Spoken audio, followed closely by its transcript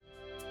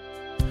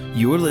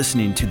You're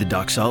listening to the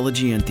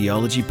Doxology and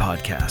Theology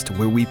podcast,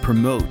 where we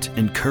promote,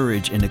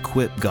 encourage, and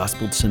equip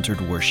gospel-centered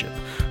worship.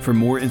 For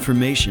more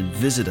information,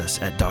 visit us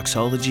at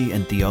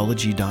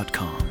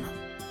doxologyandtheology.com.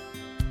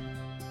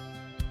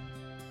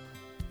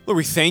 Lord,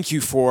 we thank you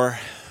for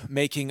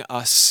making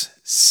us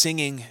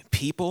singing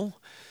people,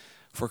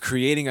 for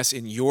creating us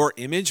in your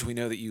image. We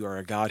know that you are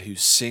a God who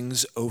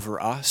sings over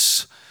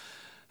us.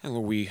 And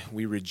Lord,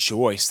 we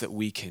rejoice that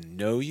we can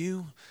know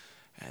you,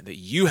 and that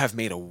you have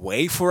made a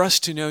way for us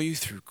to know you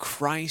through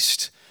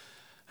Christ,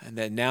 and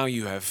that now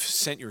you have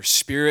sent your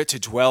Spirit to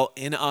dwell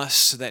in us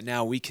so that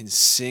now we can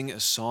sing a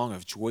song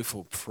of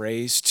joyful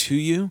praise to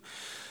you.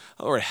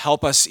 Lord,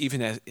 help us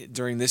even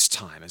during this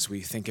time as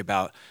we think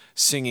about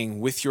singing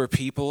with your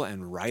people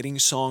and writing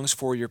songs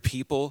for your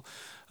people.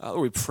 Lord,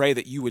 we pray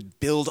that you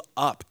would build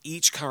up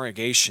each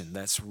congregation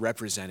that's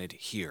represented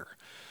here.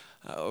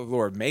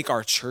 Lord, make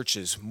our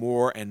churches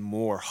more and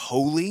more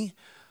holy,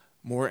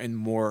 more and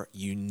more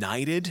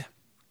united,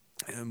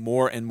 and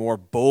more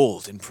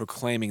bold in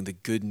proclaiming the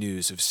good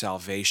news of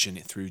salvation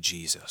through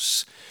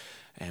Jesus.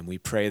 And we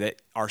pray that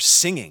our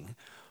singing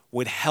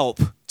would help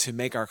to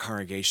make our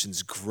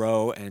congregations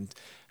grow and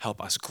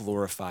help us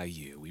glorify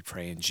you. We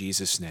pray in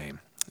Jesus' name.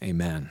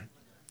 Amen.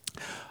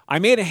 I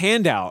made a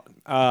handout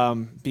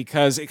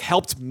because it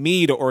helped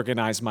me to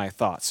organize my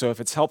thoughts. So if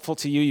it's helpful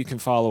to you, you can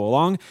follow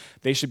along.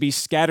 They should be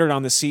scattered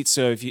on the seats.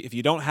 So if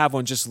you don't have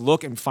one, just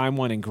look and find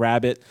one and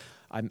grab it.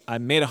 I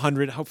made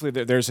 100. Hopefully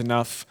there's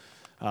enough.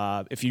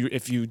 If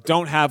you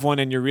don't have one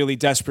and you're really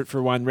desperate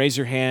for one, raise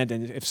your hand.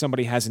 And if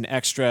somebody has an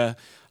extra,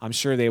 I'm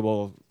sure they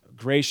will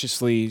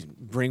graciously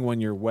bring one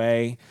your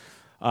way.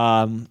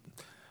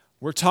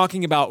 We're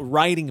talking about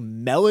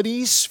writing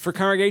melodies for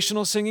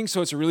congregational singing,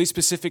 so it's a really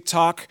specific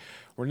talk.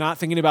 We're not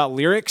thinking about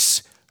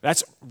lyrics.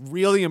 That's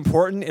really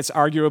important. It's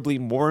arguably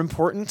more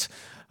important.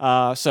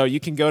 So you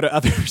can go to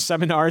other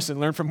seminars and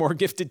learn from more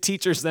gifted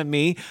teachers than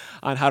me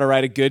on how to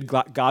write a good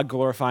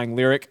God-glorifying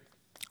lyric.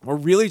 We're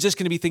really just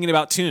going to be thinking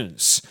about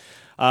tunes.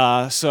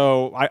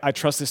 So I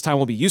trust this time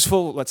will be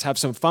useful. Let's have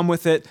some fun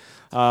with it.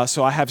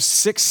 So I have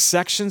 6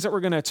 sections that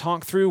we're going to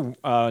talk through.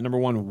 Number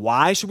 1,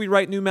 why should we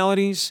write new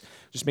melodies?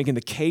 Just making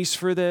the case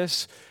for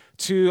this.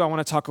 2, I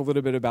want to talk a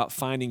little bit about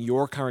finding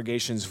your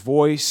congregation's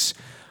voice.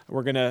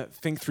 We're going to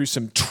think through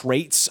some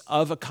traits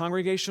of a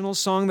congregational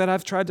song that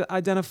I've tried to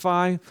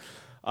identify.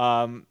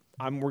 We're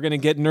going to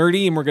get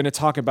nerdy, and we're going to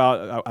talk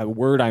about a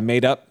word I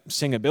made up,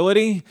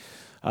 singability,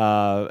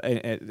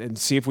 and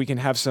see if we can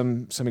have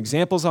some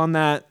examples on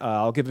that.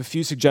 I'll give a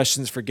few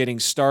suggestions for getting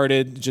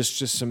started, just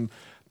some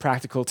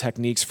practical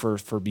techniques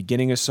for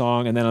beginning a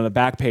song. And then on the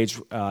back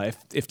page,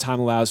 if time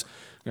allows,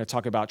 I'm going to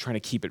talk about trying to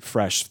keep it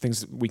fresh,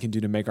 things that we can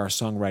do to make our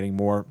songwriting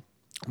more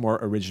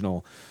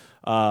original.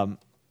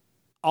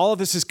 All of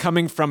this is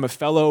coming from a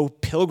fellow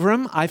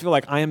pilgrim. I feel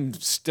like I am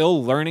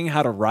still learning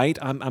how to write.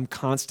 I'm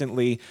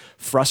constantly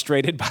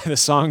frustrated by the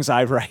songs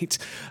I write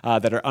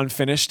that are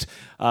unfinished.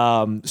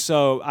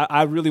 So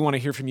I really want to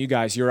hear from you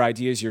guys, your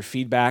ideas, your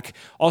feedback.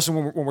 Also,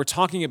 when we're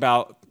talking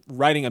about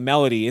writing a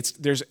melody,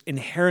 there's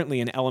inherently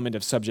an element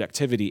of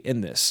subjectivity in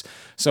this.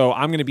 So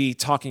I'm going to be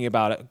talking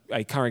about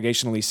a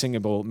congregationally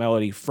singable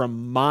melody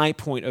from my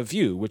point of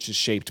view, which is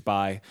shaped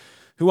by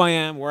who I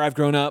am, where I've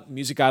grown up,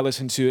 music I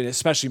listen to, and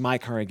especially my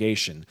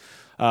congregation.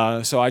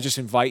 So I just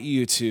invite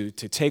you to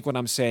take what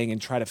I'm saying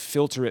and try to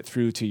filter it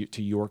through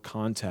to your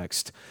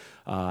context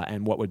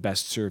and what would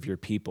best serve your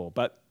people.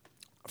 But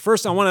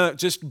first, I want to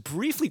just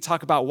briefly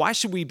talk about why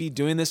should we be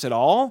doing this at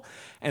all,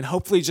 and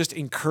hopefully just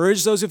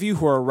encourage those of you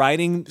who are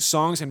writing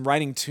songs and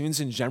writing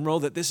tunes in general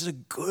that this is a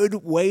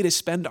good way to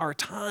spend our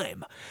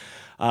time.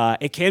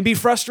 It can be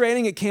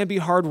frustrating, it can be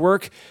hard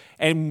work,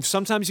 and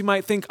sometimes you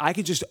might think I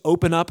could just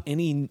open up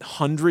any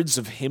hundreds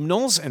of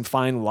hymnals and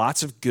find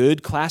lots of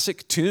good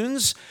classic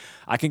tunes.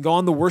 I can go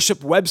on the worship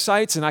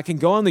websites and I can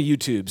go on the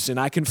YouTubes and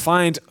I can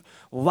find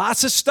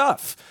lots of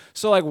stuff.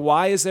 So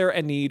why is there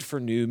a need for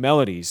new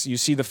melodies? You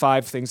see the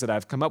 5 things that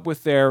I've come up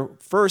with there.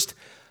 First,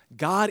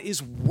 God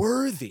is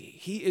worthy.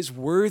 He is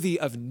worthy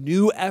of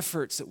new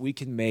efforts that we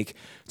can make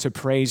to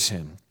praise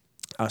him.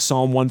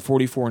 Psalm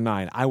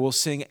 144:9, I will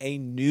sing a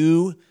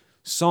new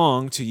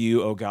song to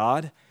you, O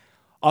God.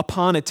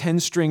 Upon a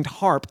 10-stringed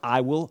harp, I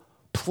will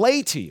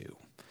play to you.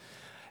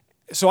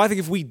 So I think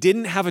if we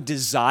didn't have a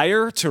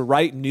desire to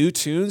write new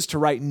tunes, to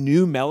write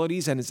new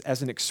melodies, and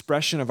as an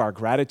expression of our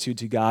gratitude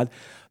to God,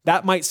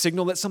 that might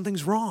signal that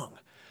something's wrong.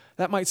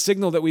 That might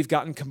signal that we've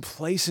gotten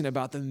complacent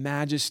about the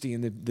majesty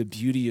and the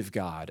beauty of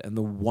God and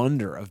the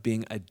wonder of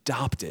being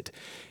adopted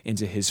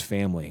into his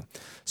family.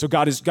 So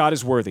God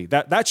is worthy.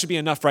 That should be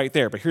enough right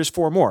there, but here's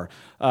 4 more.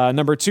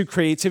 Number 2,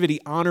 creativity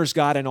honors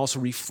God and also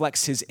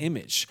reflects his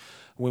image.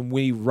 When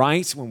we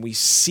write, when we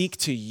seek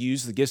to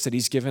use the gifts that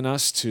he's given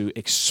us to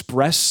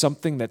express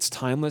something that's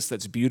timeless,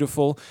 that's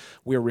beautiful,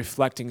 we are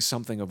reflecting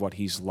something of what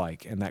he's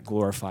like, and that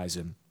glorifies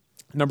him.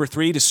 Number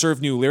 3, to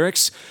serve new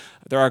lyrics.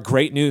 There are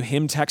great new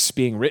hymn texts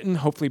being written,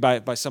 hopefully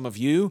by some of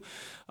you.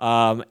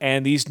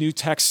 And these new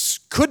texts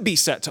could be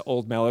set to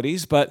old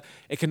melodies, but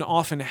it can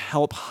often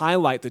help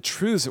highlight the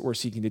truths that we're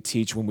seeking to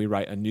teach when we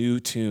write a new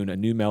tune, a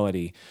new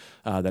melody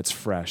that's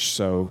fresh.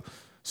 So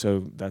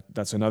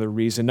that's another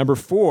reason. Number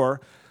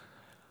 4,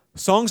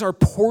 songs are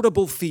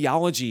portable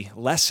theology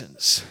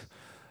lessons.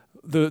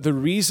 The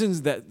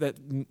reasons that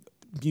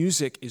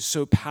music is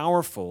so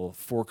powerful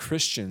for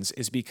Christians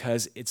is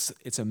because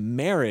it's a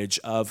marriage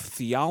of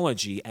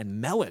theology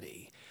and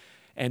melody.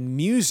 And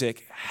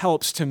music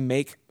helps to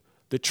make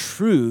the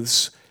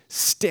truths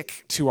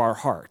stick to our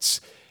hearts.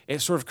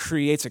 It sort of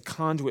creates a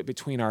conduit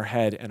between our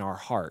head and our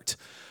heart.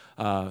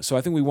 So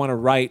I think we want to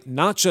write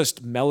not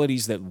just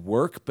melodies that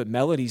work, but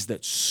melodies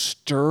that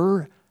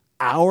stir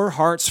our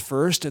hearts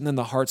first and then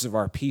the hearts of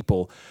our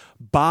people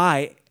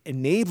by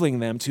enabling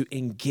them to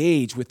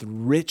engage with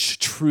rich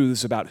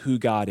truths about who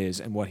God is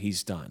and what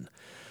he's done.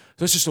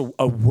 So it's just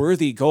a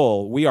worthy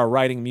goal. We are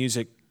writing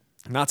music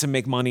not to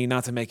make money,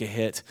 not to make a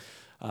hit,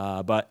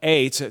 but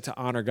A, to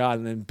honor God,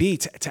 and then B,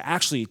 to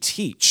actually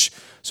teach.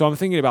 So I'm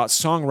thinking about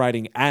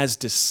songwriting as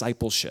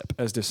discipleship,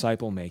 as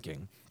disciple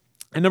making.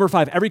 And number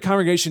 5, every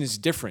congregation is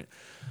different.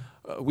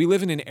 We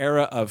live in an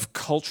era of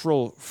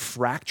cultural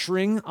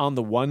fracturing on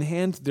the one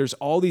hand. There's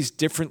all these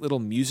different little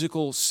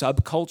musical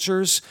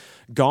subcultures.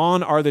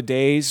 Gone are the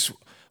days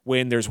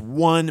when there's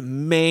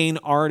one main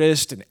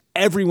artist and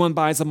everyone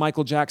buys a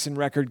Michael Jackson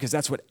record because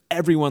that's what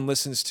everyone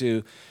listens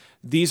to.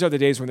 These are the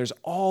days when there's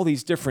all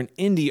these different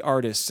indie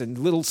artists and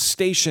little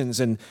stations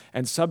and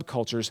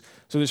subcultures.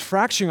 So there's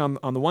fracturing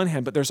on the one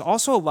hand, but there's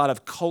also a lot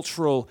of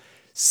cultural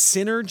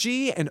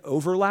synergy and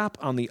overlap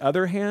on the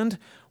other hand,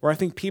 where I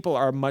think people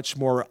are much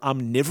more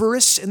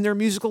omnivorous in their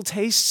musical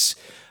tastes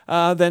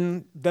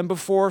than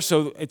before.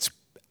 So it's,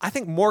 I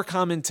think, more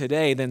common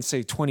today than,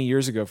 say, 20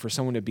 years ago for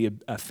someone to be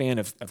a fan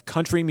of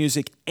country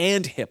music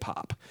and hip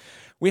hop.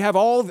 We have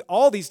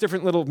all these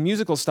different little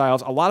musical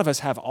styles. A lot of us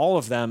have all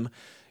of them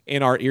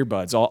in our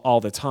earbuds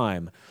all the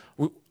time.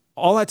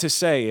 All that to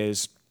say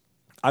is,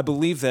 I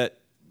believe that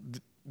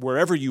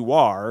wherever you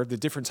are, the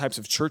different types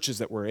of churches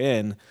that we're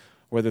in,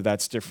 whether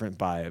that's different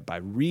by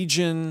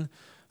region,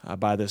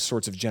 by the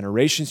sorts of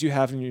generations you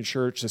have in your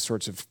church, the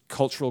sorts of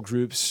cultural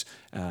groups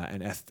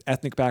and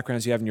ethnic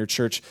backgrounds you have in your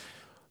church,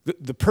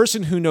 the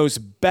person who knows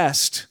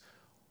best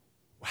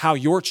how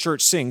your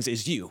church sings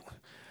is you.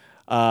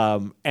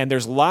 And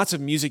there's lots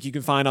of music you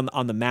can find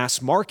on the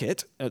mass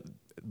market,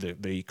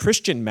 the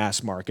Christian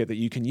mass market that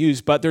you can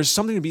use, but there's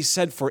something to be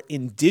said for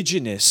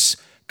indigenous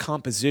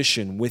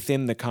composition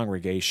within the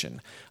congregation.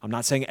 I'm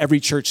not saying every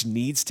church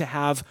needs to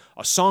have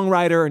a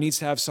songwriter or needs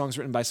to have songs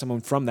written by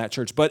someone from that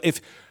church, but if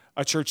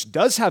a church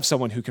does have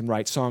someone who can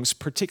write songs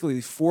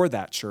particularly for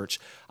that church,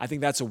 I think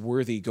that's a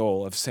worthy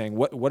goal of saying,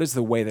 what is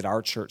the way that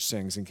our church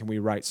sings, and can we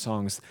write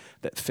songs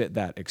that fit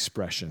that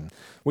expression?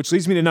 Which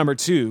leads me to number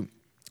 2,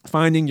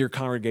 finding your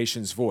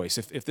congregation's voice.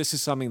 If this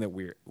is something that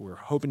we're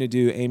hoping to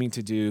do, aiming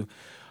to do,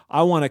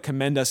 I want to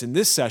commend us in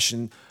this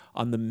session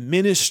on the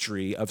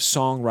ministry of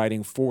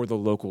songwriting for the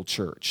local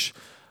church.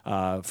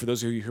 For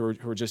those of you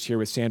who are just here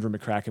with Sandra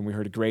McCracken, we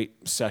heard a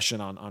great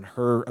session on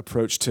her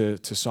approach to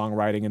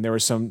songwriting, and there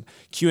was some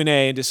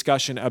Q&A and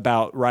discussion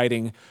about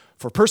writing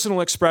for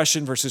personal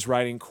expression versus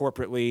writing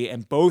corporately,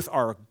 and both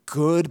are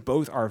good,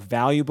 both are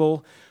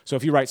valuable. So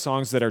if you write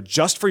songs that are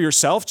just for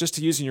yourself, just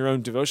to use in your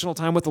own devotional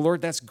time with the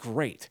Lord, that's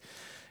great.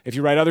 If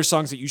you write other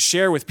songs that you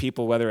share with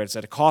people, whether it's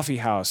at a coffee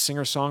house,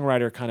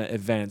 singer-songwriter kind of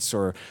events,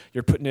 or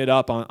you're putting it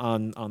up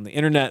on the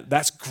internet,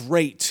 that's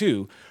great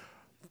too.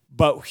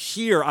 But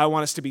here, I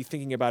want us to be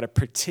thinking about a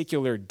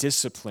particular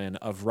discipline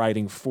of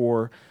writing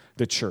for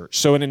the church.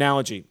 So an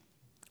analogy,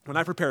 when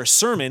I prepare a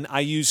sermon,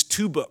 I use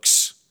 2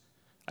 books.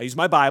 I use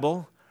my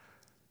Bible,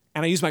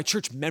 and I use my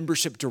church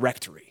membership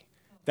directory.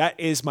 That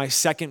is my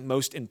second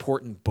most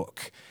important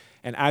book.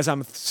 And as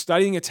I'm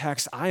studying a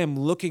text, I am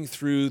looking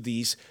through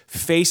these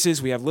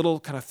faces. We have little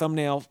kind of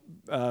thumbnail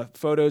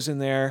photos in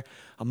there.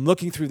 I'm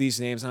looking through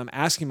these names, and I'm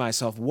asking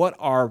myself, what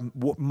are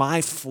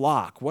my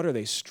flock? What are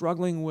they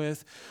struggling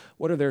with?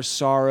 What are their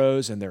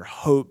sorrows and their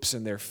hopes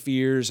and their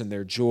fears and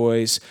their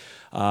joys?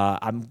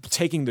 I'm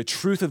taking the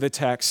truth of the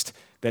text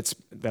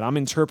that I'm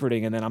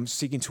interpreting, and then I'm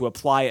seeking to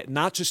apply it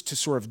not just to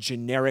sort of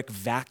generic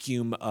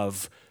vacuum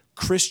of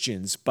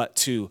Christians, but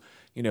to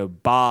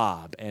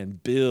Bob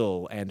and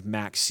Bill and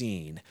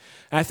Maxine.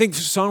 And I think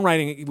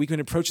songwriting, we can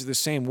approach it the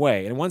same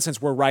way. In one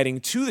sense, we're writing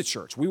to the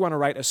church. We want to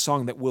write a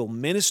song that will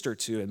minister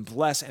to and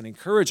bless and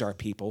encourage our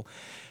people.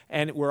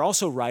 And we're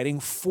also writing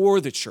for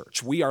the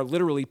church. We are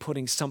literally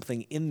putting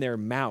something in their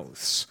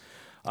mouths.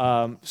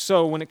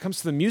 So when it comes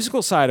to the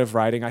musical side of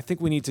writing, I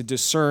think we need to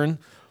discern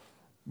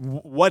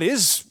what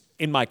is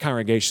in my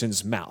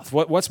congregation's mouth.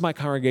 What's my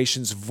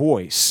congregation's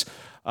voice?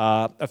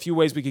 A few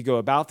ways we could go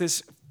about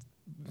this.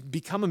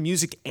 Become a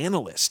music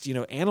analyst,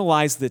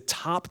 analyze the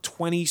top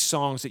 20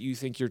 songs that you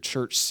think your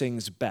church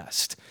sings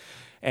best,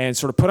 and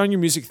sort of put on your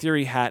music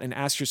theory hat and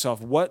ask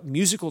yourself, what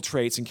musical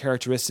traits and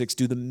characteristics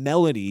do the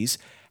melodies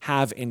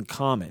have in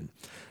common.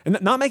 And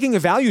not making a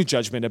value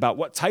judgment about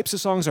what types of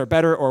songs are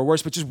better or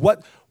worse, but just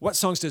what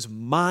songs does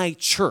my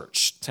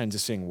church tend to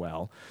sing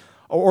well.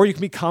 Or you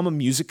can become a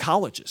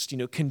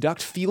musicologist,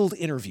 conduct field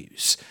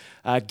interviews,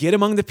 get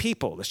among the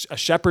people. A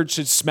shepherd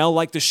should smell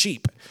like the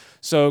sheep.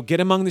 So get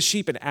among the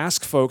sheep and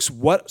ask folks,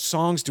 what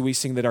songs do we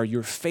sing that are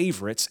your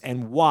favorites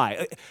and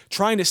why?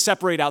 Trying to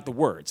separate out the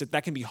words.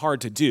 That can be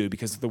hard to do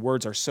because the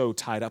words are so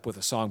tied up with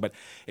a song. But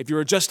if you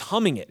were just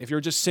humming it, if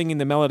you're just singing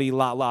the melody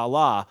la, la,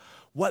 la,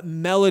 what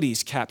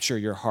melodies capture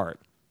your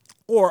heart?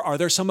 Or are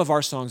there some of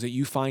our songs that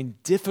you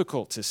find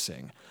difficult to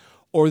sing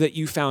or that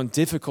you found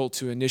difficult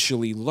to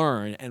initially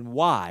learn and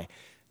why?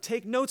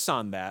 Take notes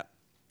on that.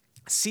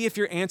 See if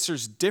your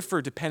answers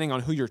differ depending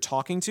on who you're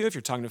talking to. If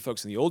you're talking to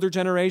folks in the older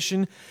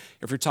generation,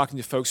 if you're talking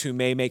to folks who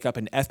may make up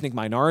an ethnic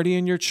minority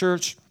in your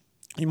church,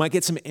 you might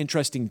get some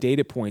interesting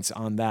data points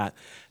on that.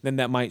 Then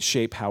that might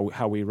shape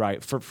how we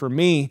write. For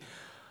me,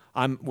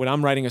 when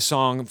I'm writing a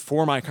song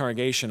for my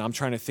congregation, I'm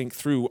trying to think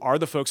through, are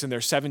the folks in their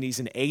 70s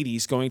and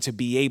 80s going to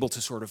be able to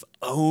sort of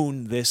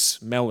own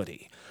this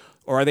melody?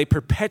 Or are they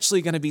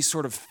perpetually going to be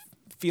sort of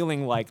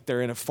feeling like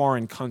they're in a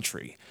foreign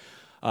country?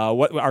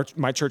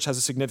 My church has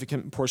a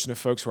significant portion of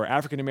folks who are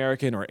African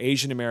American or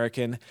Asian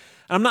American. And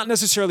I'm not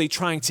necessarily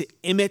trying to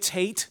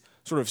imitate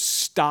sort of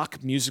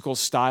stock musical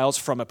styles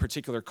from a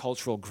particular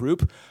cultural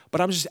group, but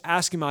I'm just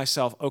asking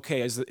myself,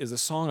 okay, is the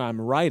song I'm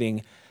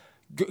writing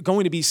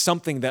going to be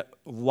something that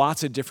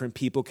lots of different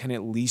people can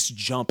at least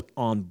jump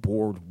on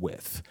board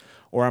with?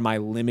 Or am I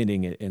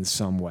limiting it in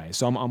some way?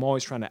 So I'm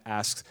always trying to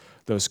ask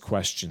those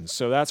questions.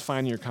 So that's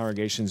finding your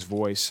congregation's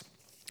voice.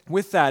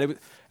 With that,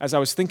 as I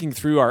was thinking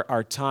through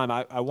our time,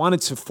 I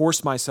wanted to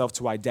force myself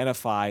to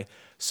identify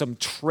some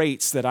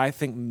traits that I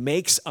think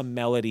makes a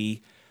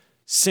melody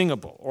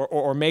singable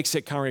or makes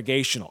it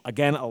congregational.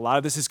 Again, a lot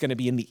of this is going to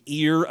be in the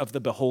ear of the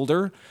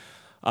beholder.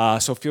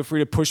 So feel free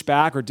to push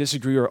back or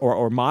disagree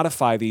or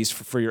modify these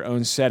for your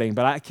own setting.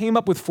 But I came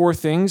up with 4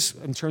 things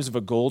in terms of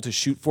a goal to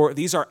shoot for.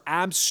 These are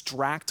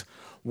abstract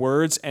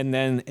words, and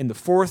then in the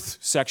 4th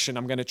section,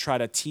 I'm going to try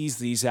to tease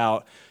these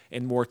out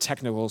in more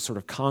technical, sort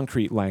of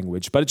concrete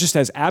language. But it just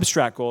has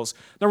abstract goals.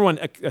 Number 1,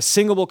 a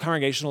singable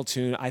congregational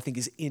tune, I think,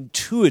 is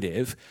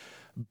intuitive,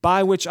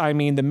 by which I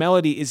mean the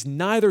melody is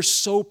neither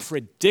so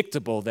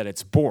predictable that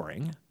it's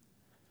boring,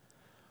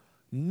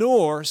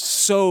 nor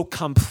so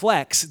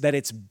complex that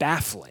it's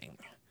baffling.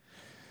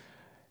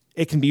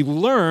 It can be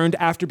learned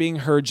after being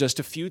heard just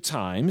a few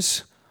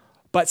times,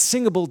 but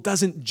singable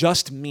doesn't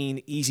just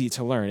mean easy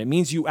to learn. It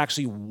means you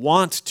actually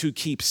want to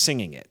keep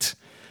singing it.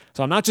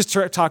 So I'm not just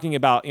talking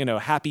about,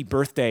 happy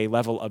birthday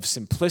level of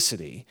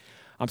simplicity.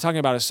 I'm talking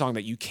about a song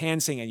that you can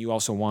sing and you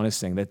also want to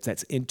sing,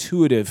 that's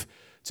intuitive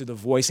to the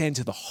voice and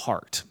to the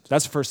heart. So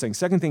that's the first thing.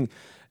 Second thing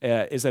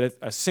is that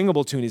a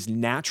singable tune is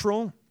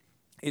natural.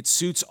 It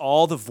suits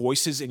all the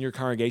voices in your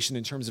congregation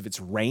in terms of its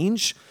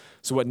range.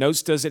 So what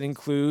notes does it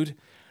include?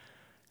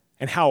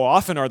 And how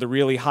often are the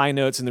really high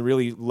notes and the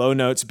really low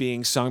notes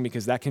being sung,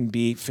 because that can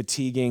be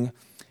fatiguing.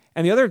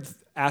 And the other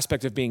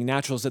aspect of being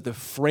natural is that the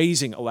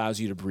phrasing allows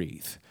you to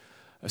breathe.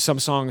 Some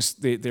songs,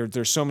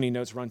 there's so many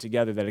notes run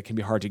together that it can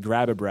be hard to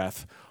grab a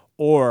breath,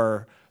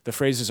 or the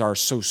phrases are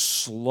so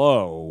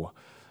slow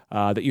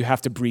that you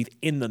have to breathe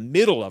in the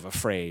middle of a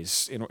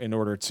phrase in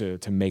order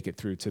to make it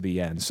through to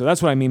the end. So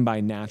that's what I mean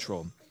by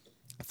natural.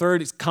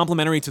 Third, it's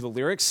complementary to the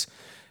lyrics.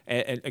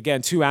 And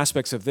again, 2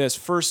 aspects of this.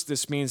 First,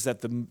 this means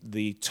that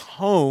the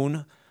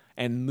tone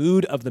and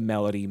mood of the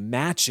melody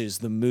matches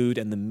the mood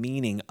and the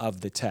meaning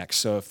of the text.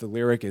 So if the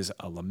lyric is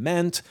a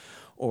lament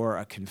or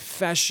a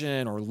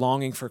confession or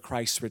longing for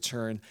Christ's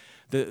return,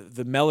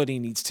 the melody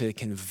needs to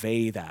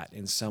convey that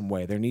in some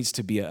way. There needs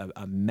to be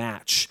a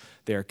match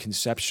there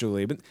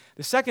conceptually. But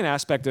the second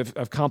aspect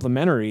of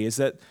complementary is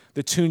that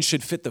the tune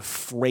should fit the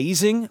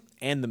phrasing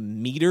and the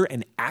meter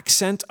and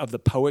accent of the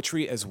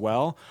poetry as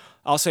well.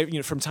 I'll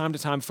say, from time to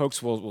time,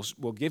 folks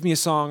will give me a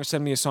song or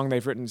send me a song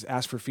they've written,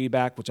 ask for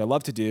feedback, which I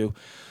love to do.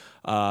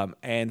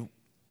 And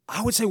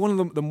I would say one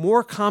of the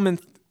more common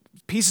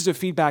pieces of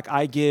feedback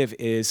I give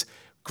is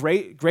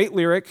great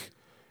lyric,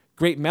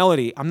 great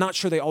melody. I'm not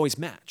sure they always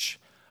match.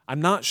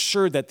 I'm not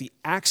sure that the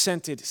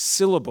accented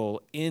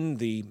syllable in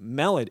the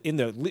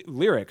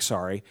lyric,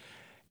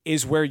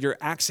 is where your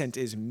accent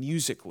is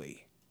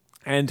musically.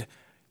 And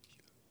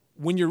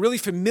when you're really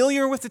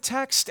familiar with the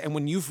text and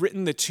when you've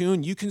written the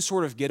tune, you can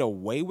sort of get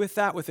away with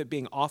that, with it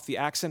being off the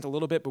accent a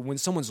little bit, but when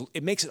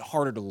it makes it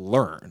harder to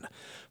learn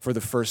for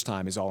the first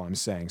time is all I'm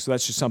saying. So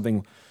that's just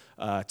something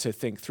to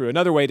think through.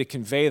 Another way to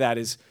convey that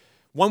is,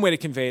 one way to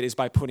convey it is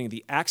by putting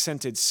the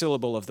accented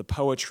syllable of the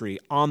poetry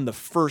on the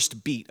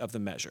first beat of the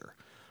measure.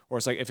 Or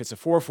it's like if it's a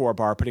 4/4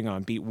 bar, putting it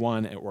on beat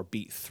 1 or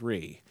beat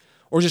 3.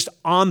 Or just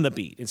on the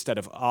beat instead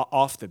of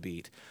off the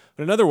beat.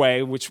 But another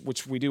way,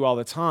 which we do all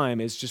the time,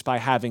 is just by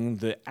having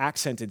the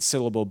accented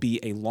syllable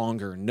be a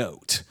longer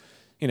note.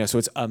 So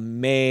it's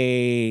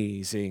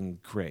amazing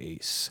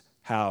grace,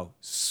 how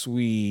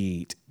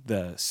sweet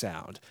the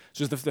sound.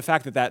 So the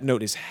fact that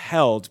note is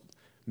held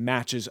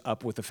matches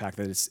up with the fact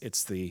that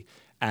it's the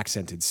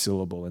accented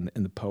syllable in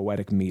the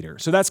poetic meter.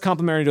 So that's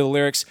complementary to the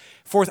lyrics.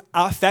 Fourth,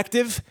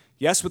 affective,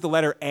 yes, with the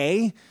letter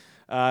A,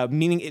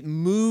 meaning it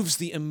moves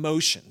the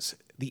emotions,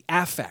 the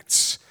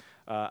affects.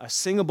 A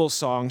singable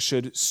song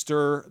should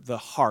stir the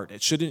heart.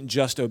 It shouldn't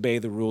just obey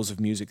the rules of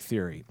music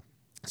theory.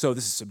 So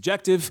this is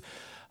subjective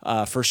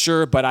for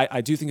sure, but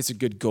I do think it's a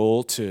good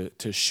goal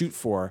to shoot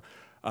for.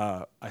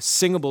 A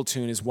singable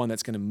tune is one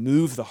that's going to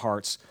move the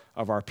hearts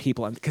of our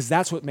people, because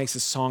that's what makes a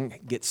song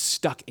get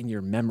stuck in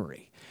your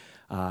memory.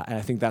 And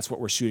I think that's what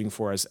we're shooting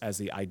for as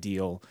the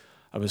ideal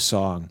of a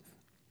song.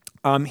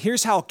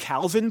 Here's how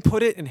Calvin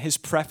put it in his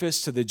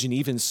preface to the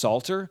Genevan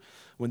Psalter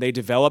when they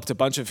developed a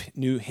bunch of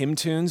new hymn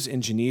tunes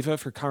in Geneva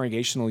for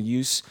congregational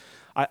use.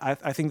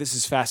 I think this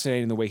is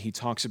fascinating the way he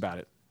talks about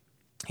it.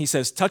 He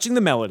says, touching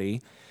the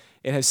melody,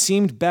 it has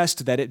seemed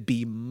best that it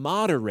be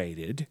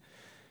moderated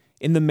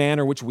in the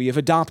manner which we have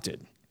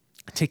adopted,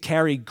 to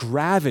carry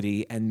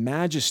gravity and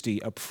majesty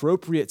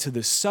appropriate to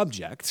the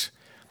subject,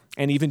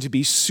 and even to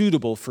be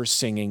suitable for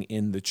singing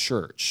in the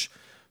church.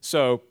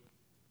 So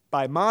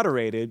by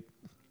moderated,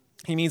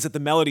 he means that the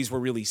melodies were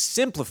really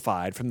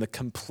simplified from the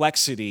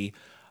complexity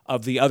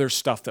of the other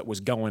stuff that was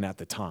going at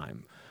the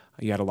time.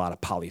 You had a lot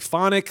of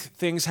polyphonic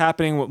things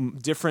happening,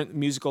 with different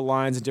musical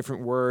lines and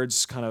different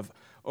words kind of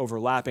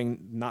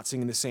overlapping, not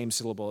singing the same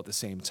syllable at the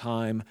same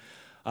time.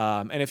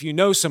 And if you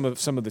know some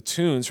of the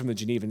tunes from the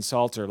Genevan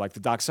Psalter, like the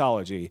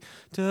doxology,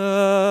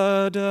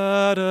 da,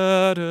 da,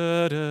 da,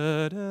 da,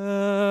 da,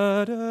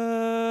 da,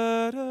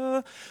 da,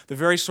 da, the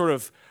very sort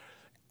of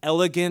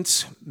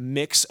elegant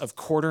mix of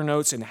quarter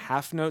notes and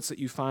half notes that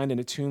you find in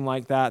a tune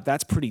like that,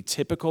 that's pretty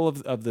typical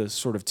of the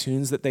sort of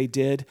tunes that they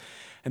did.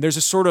 And there's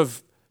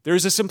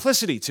a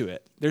simplicity to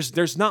it.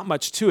 There's not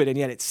much to it, and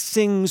yet it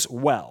sings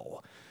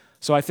well.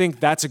 So I think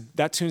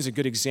that tune's a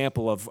good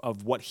example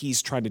of what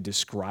he's trying to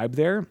describe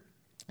there.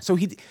 So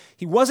he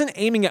wasn't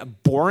aiming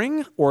at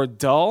boring or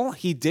dull.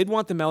 He did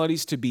want the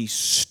melodies to be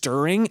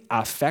stirring,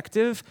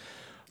 affective.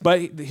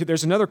 But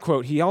there's another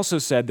quote. He also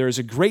said, there's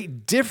a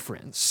great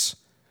difference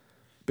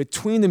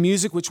between the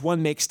music which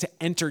one makes to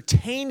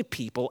entertain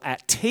people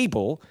at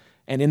table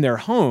and in their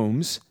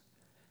homes,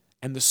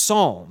 and the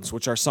psalms,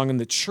 which are sung in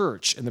the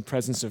church in the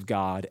presence of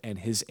God and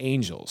his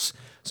angels.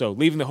 So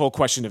leaving the whole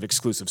question of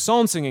exclusive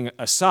psalm singing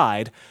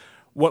aside,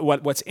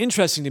 what's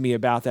interesting to me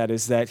about that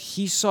is that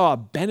he saw a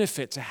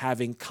benefit to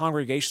having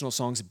congregational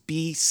songs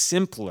be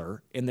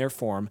simpler in their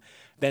form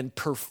than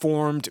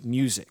performed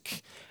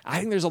music. I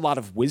think there's a lot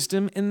of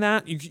wisdom in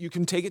that. You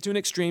can take it to an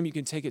extreme, you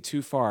can take it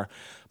too far,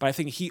 but I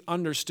think he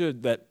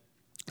understood that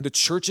the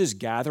church's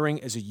gathering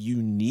is a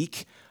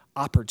unique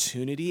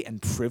opportunity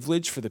and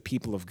privilege for the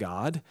people of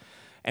God,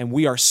 and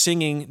we are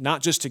singing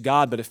not just to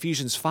God, but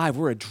Ephesians 5,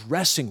 we're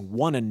addressing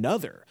one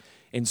another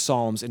in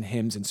psalms and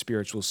hymns and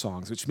spiritual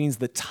songs, which means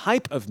the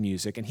type of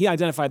music, and he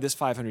identified this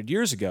 500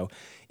 years ago,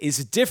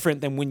 is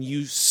different than when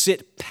you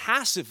sit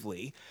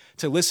passively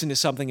to listen to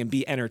something and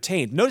be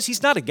entertained. Notice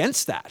he's not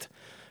against that.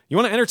 You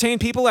want to entertain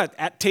people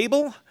at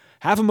table?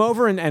 Have them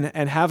over and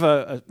have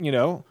a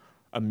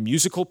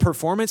musical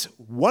performance?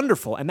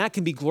 Wonderful. And that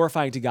can be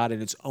glorifying to God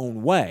in its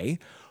own way,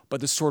 but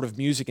the sort of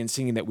music and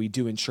singing that we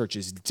do in church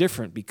is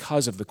different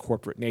because of the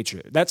corporate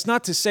nature. That's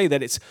not to say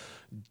that it's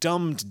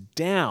dumbed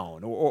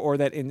down or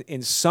that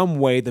in some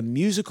way the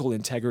musical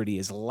integrity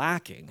is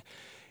lacking.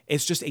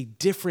 It's just a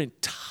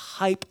different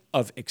type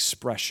of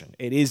expression.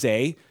 It is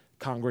a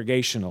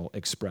congregational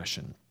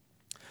expression.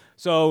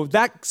 So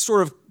that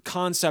sort of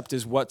concept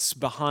is what's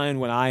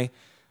behind when I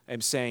am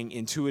saying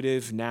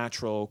intuitive,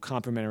 natural,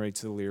 complementary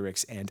to the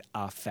lyrics, and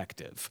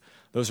affective.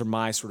 Those are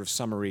my sort of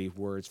summary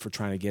words for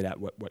trying to get at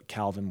what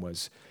Calvin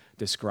was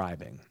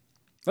describing.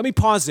 Let me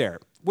pause there.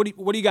 What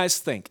do you guys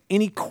think?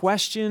 Any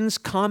questions,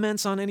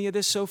 comments on any of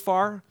this so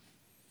far?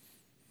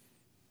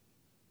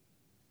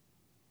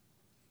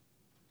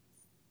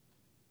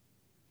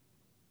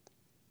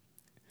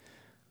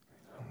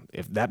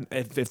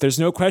 If there's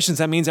no questions,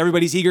 that means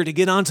everybody's eager to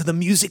get on to the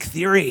music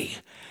theory.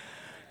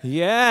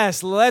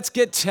 Yes, let's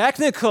get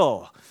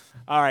technical.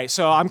 All right,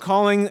 so I'm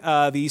calling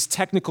these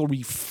technical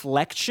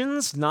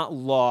reflections, not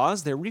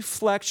laws. They're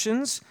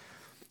reflections.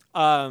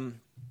 I'm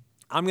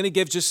going to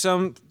give just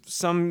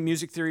some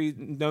music theory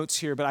notes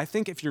here, but I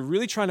think if you're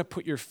really trying to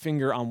put your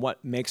finger on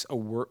what makes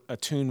a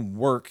tune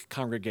work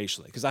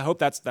congregationally, because I hope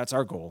that's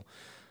our goal,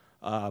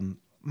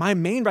 my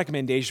main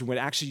recommendation would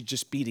actually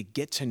just be to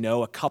get to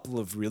know a couple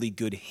of really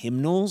good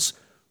hymnals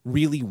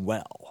really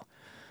well.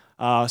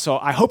 So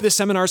I hope this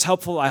seminar is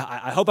helpful.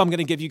 I hope I'm going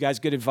to give you guys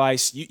good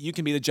advice. You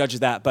can be the judge of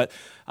that. But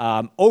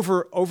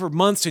over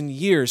months and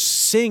years,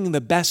 sing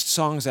the best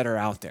songs that are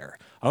out there.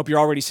 I hope you're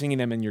already singing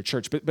them in your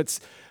church,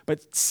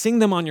 but sing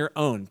them on your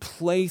own.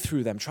 Play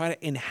through them. Try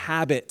to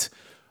inhabit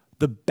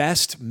the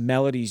best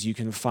melodies you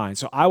can find.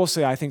 So I will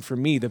say, I think for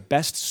me, the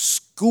best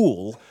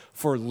school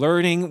for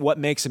learning what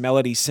makes a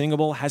melody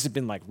singable hasn't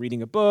been like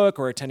reading a book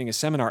or attending a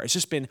seminar. It's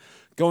just been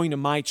going to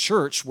my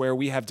church where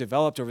we have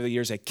developed over the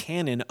years a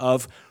canon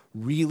of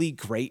really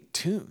great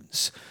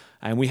tunes.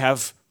 And we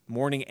have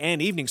morning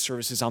and evening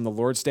services on the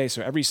Lord's Day.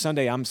 So every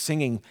Sunday I'm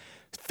singing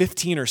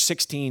 15 or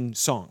 16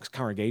 songs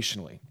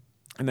congregationally.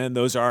 And then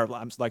those are,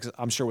 like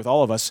I'm sure with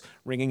all of us,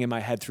 ringing in my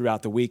head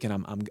throughout the week,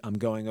 and I'm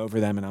going over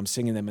them and I'm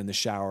singing them in the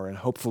shower, and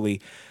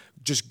hopefully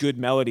just good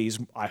melodies,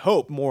 I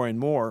hope more and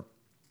more,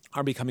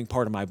 are becoming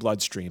part of my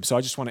bloodstream. So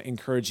I just want to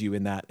encourage you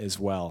in that as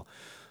well.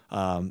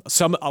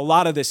 A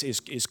lot of this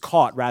is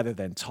caught rather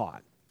than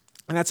taught,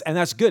 and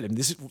that's good. I mean,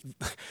 this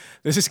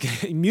is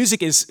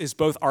music is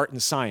both art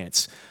and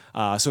science.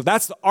 So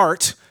that's the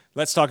art.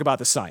 Let's talk about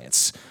the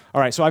science.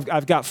 All right, so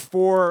I've got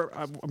four.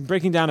 I'm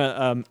breaking down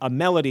a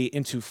melody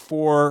into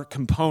four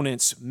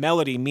components.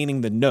 Melody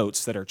meaning the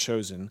notes that are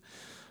chosen.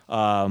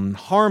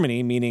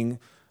 Harmony meaning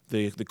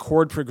the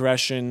chord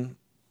progression,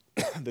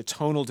 the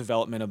tonal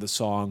development of the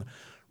song.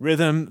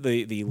 Rhythm,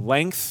 the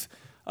length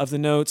of the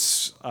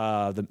notes,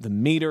 the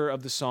meter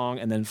of the song,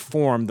 and then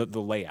form,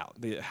 the layout,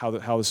 how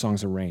the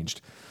song's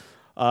arranged.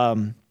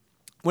 When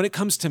it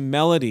comes to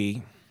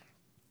melody,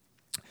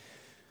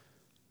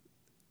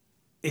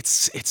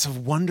 it's a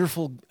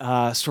wonderful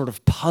sort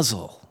of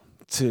puzzle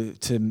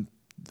to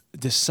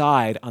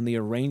decide on the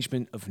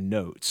arrangement of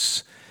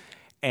notes.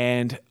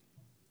 And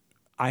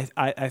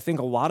I think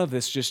a lot of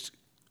this just,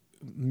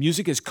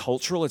 music is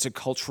cultural. It's a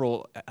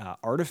cultural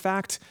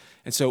artifact.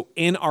 And so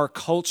in our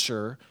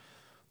culture,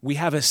 we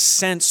have a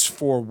sense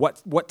for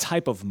what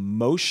type of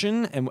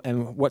motion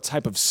and what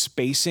type of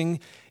spacing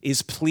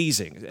is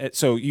pleasing.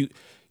 So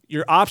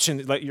your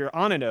option, like you're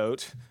on a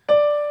note,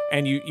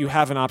 and you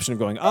have an option of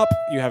going up,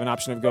 you have an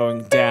option of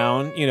going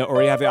down,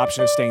 or you have the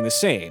option of staying the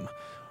same.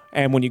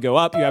 And when you go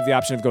up, you have the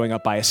option of going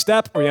up by a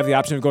step, or you have the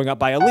option of going up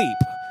by a leap.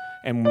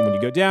 And when you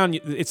go down,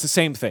 it's the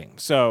same thing.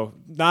 So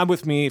nod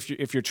with me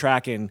if you're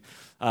tracking.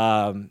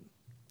 I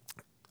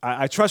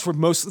trust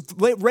we're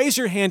raise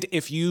your hand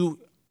if you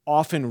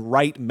often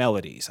write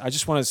melodies. I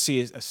just want to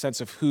see a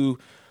sense of who.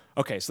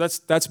 Okay, so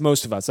that's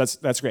most of us.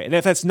 That's great. And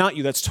if that's not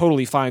you, that's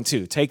totally fine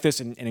too. Take this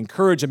and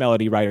encourage a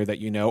melody writer that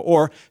you know,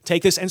 or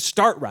take this and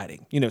start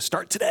writing.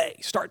 Start today,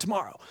 start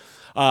tomorrow.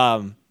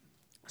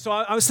 So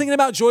I was thinking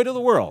about Joy to the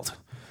World.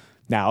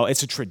 Now,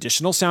 it's a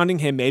traditional sounding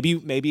hymn. Maybe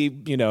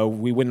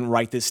we wouldn't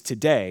write this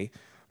today,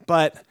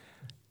 but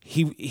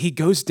he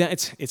goes down.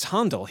 It's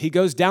Handel. He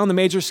goes down the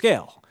major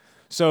scale,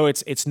 so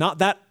it's not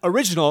that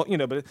original,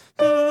 but.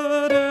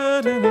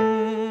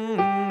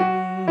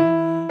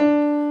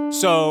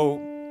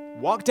 So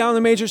walk down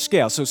the major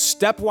scale. So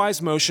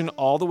stepwise motion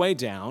all the way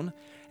down,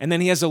 and then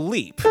he has a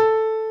leap,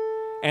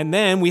 and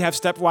then we have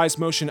stepwise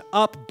motion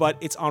up, but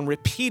it's on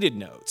repeated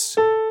notes.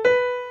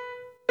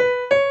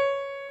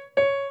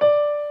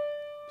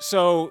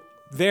 So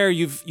there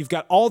you've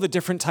got all the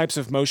different types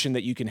of motion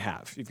that you can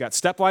have. You've got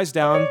stepwise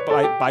down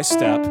by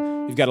step,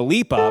 you've got a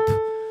leap up,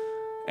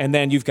 and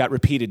then you've got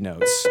repeated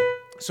notes.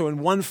 So in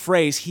one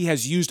phrase, he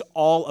has used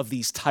all of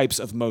these types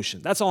of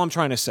motion. That's all I'm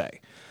trying to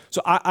say.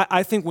 So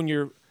I think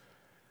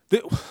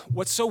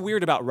what's so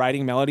weird about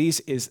writing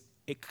melodies is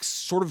it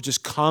sort of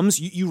just comes.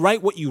 You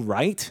write what you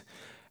write.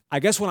 I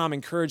guess what I'm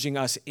encouraging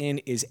us in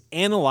is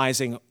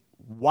analyzing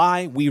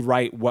why we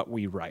write what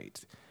we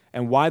write,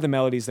 and why the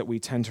melodies that we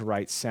tend to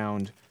write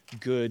sound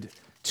good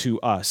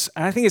to us.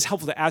 And I think it's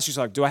helpful to ask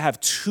yourself, do I have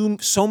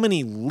so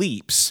many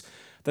leaps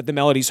that the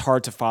melody's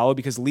hard to follow?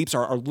 Because leaps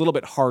are a little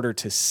bit harder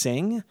to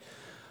sing.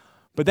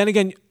 But then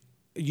again,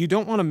 you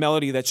don't want a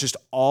melody that's just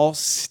all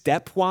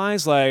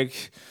stepwise,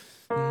 like...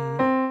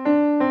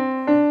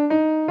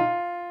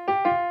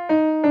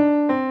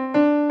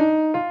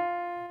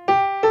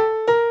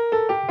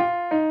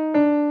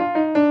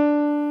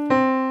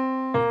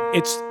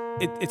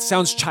 It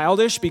sounds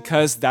childish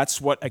because that's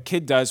what a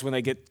kid does when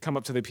they come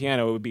up to the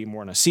piano. It would be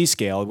more on a C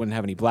scale. It wouldn't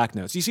have any black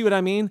notes. You see what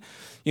I mean?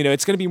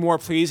 It's going to be more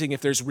pleasing if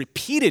there's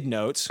repeated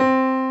notes.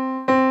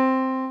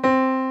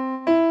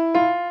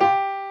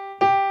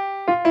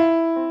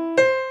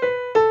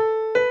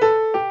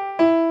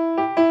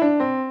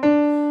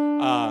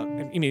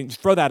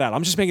 Throw that out.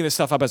 I'm just making this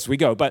stuff up as we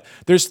go. But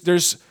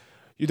there's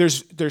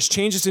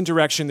changes in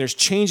direction, there's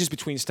changes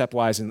between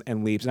stepwise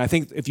and leaps. And I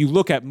think if you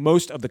look at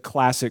most of the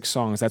classic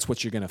songs, that's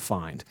what you're going to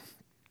find.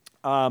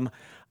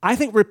 I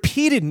think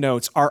repeated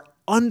notes are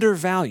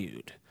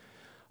undervalued.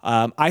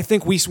 I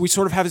think we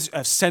sort of have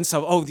a sense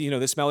of,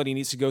 this melody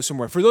needs to go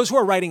somewhere. For those who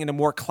are writing in a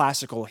more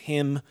classical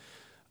hymn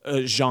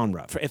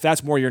genre, if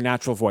that's more your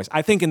natural voice.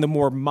 I think in the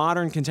more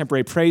modern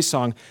contemporary praise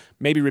song,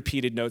 maybe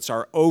repeated notes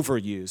are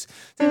overused.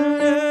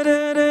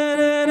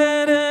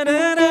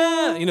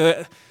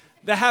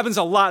 That happens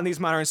a lot in these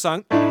modern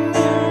songs.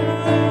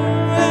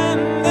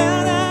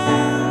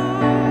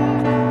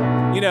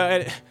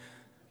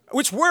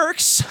 Which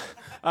works.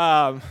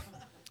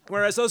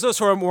 Whereas those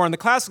who are more on the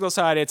classical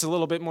side, it's a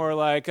little bit more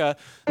like, it's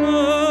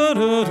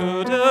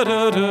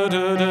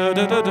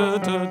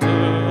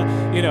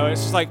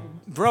just like,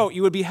 bro,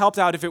 you would be helped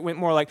out if it went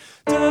more like,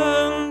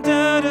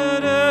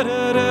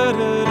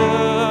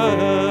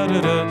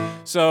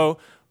 so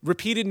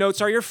repeated notes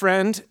are your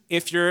friend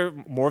if you're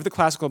more of the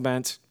classical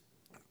bent.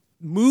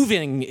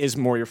 Moving is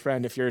more your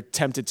friend if you're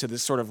tempted to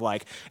this sort of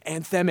like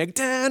anthemic.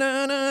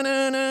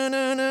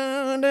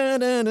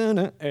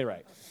 Hey,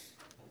 right.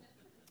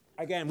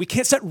 again, we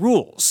can't set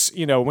rules,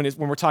 when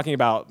we're talking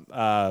about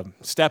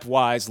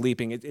stepwise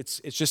leaping. It's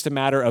just a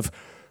matter of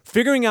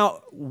figuring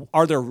out,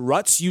 are there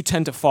ruts you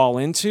tend to fall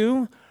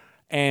into,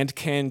 and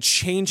can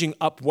changing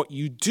up what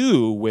you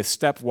do with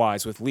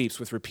stepwise, with leaps,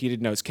 with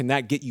repeated notes, can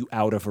that get you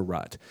out of a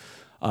rut?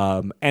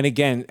 And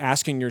again,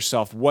 asking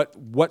yourself,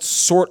 what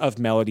sort of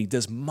melody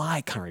does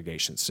my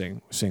congregation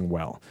sing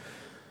well?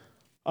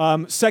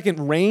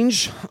 Second,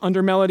 range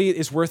under melody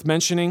is worth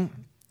mentioning.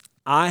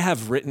 I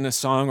have written a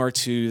song or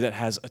two that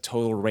has a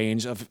total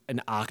range of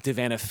an octave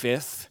and a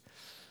fifth.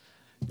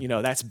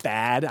 That's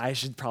bad. I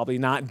should probably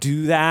not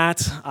do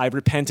that. I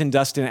repent in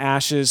dust and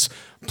ashes.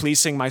 Please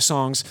sing my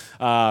songs.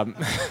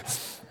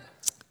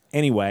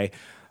 Anyway,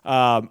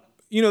 the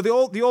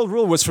old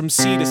rule was from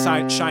C to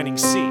shining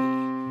C.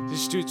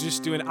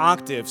 Just do an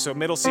octave. So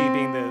middle C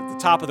being the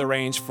top of the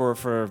range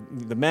for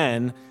the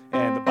men,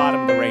 and the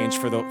bottom of the range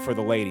for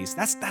the ladies.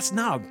 That's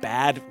not a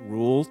bad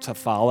rule to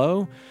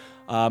follow.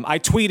 I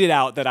tweeted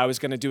out that I was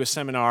going to do a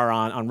seminar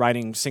on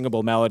writing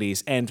singable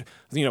melodies, and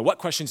what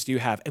questions do you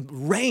have?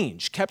 And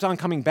range kept on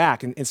coming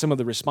back in some of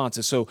the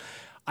responses. So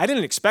I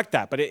didn't expect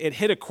that, but it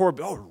hit a chord.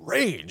 Oh,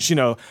 range!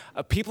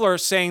 People are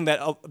saying that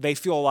they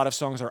feel a lot of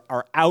songs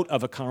are out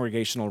of a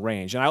congregational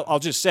range, and I'll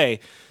just say,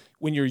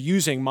 when you're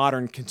using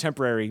modern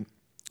contemporary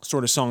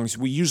sort of songs,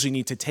 we usually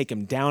need to take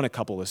them down a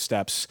couple of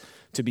steps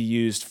to be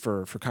used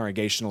for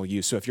congregational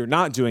use. So if you're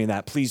not doing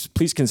that, please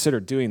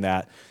consider doing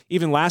that.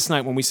 Even last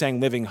night when we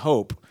sang Living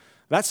Hope,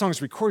 that song's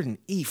recorded in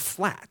E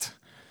flat.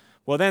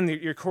 Well, then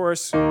your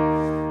chorus,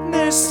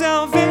 there's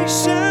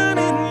salvation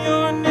in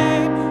your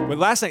name. But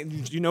last night,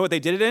 do you know what they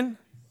did it in?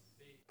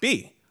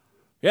 B.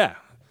 Yeah.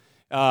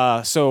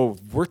 So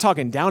we're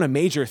talking down a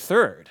major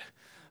third.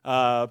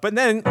 But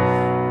then,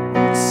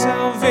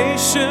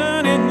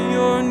 salvation in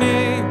your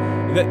name.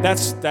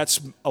 That's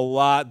a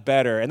lot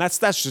better, and that's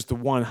just the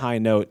one high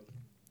note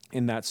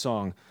in that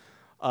song.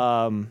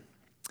 I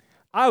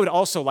would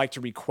also like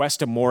to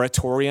request a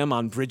moratorium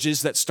on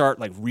bridges that start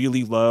like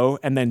really low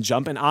and then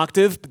jump an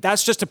octave, but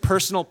that's just a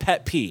personal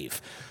pet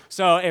peeve.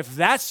 So if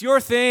that's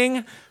your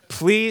thing,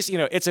 please,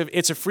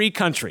 it's a free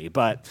country,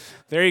 but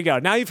there you go.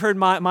 Now you've heard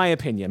my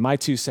opinion, my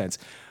 2 cents.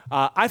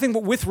 I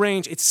think with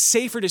range, it's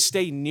safer to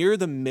stay near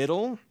the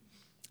middle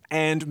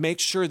and make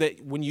sure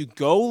that when you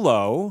go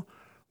low,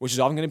 which is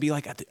often going to be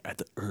like at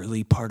the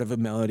early part of a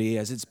melody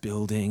as it's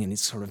building and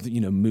it's sort of,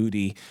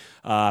 moody.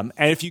 And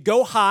if you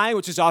go high,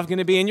 which is often going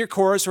to be in your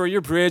chorus or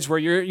your bridge where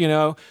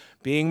you're,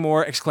 being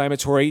more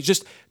exclamatory,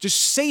 just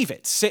save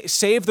it.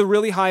 Save the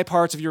really high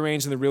parts of your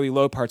range and the really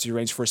low parts of your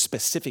range for a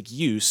specific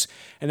use,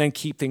 and then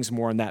keep things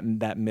more in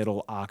that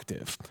middle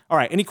octave. All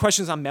right, any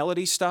questions on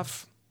melody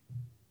stuff?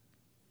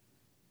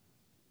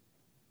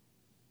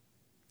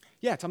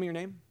 Yeah, tell me your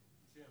name.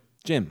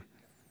 Jim.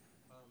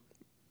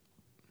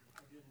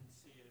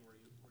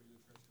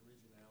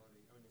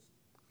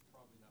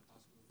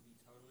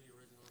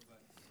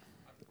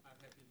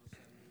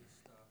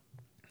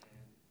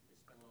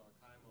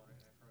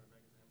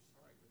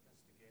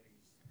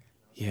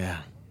 Yeah.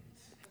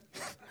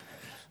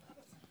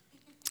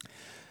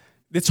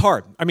 It's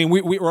hard. I mean,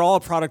 we're all a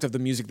product of the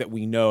music that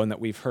we know and that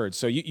we've heard.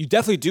 So you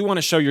definitely do want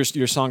to show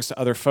your songs to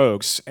other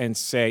folks and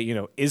say,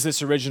 is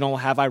this original?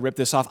 Have I ripped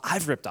this off?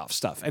 I've ripped off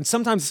stuff. And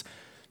sometimes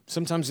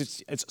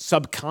it's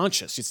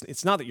subconscious.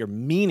 It's not that you're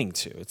meaning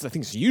to. I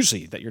think it's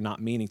usually that you're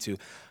not meaning to.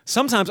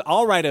 Sometimes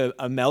I'll write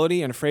a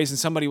melody and a phrase and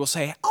somebody will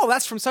say, oh,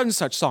 that's from such and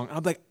such song. And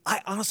I'm like,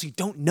 I honestly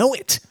don't know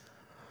it.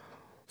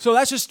 So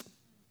that's just...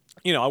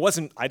 I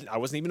wasn't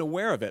even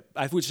aware of it,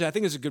 which I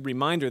think is a good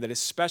reminder that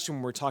especially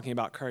when we're talking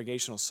about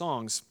congregational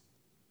songs,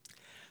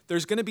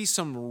 there's going to be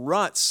some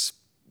ruts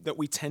that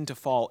we tend to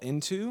fall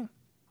into.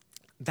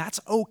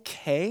 That's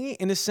okay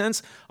in a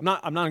sense.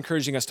 I'm not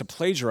encouraging us to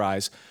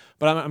plagiarize,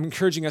 but I'm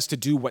encouraging us to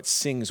do what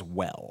sings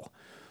well.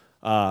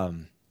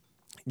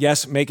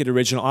 Yes, make it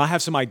original. I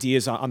have some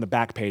ideas on the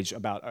back page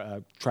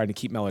about trying to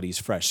keep melodies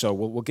fresh, so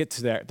we'll get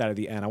to that at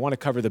the end. I want to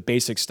cover the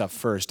basic stuff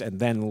first, and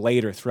then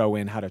later throw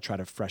in how to try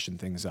to freshen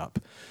things up.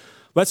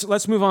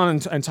 Let's move on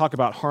and talk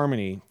about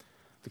harmony,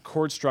 the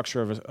chord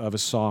structure of a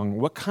song.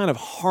 What kind of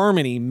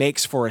harmony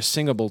makes for a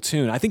singable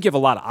tune? I think you have a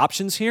lot of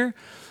options here.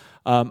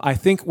 I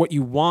think what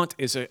you want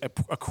is a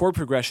chord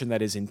progression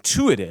that is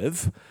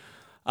intuitive.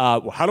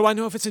 How do I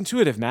know if it's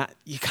intuitive, Matt?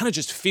 You kind of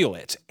just feel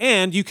it.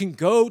 And you can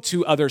go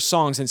to other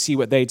songs and see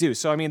what they do.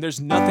 So,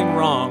 there's nothing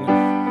wrong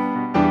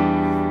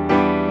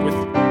with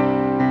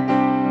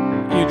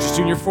you just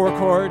doing your 4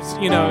 chords,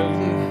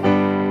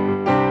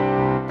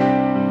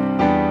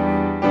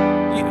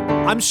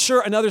 I'm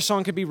sure another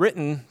song could be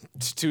written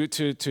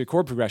to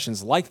chord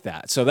progressions like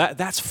that. So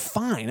that's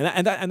fine.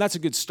 And that's a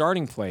good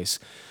starting place.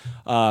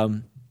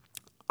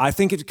 I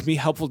think it can be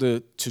helpful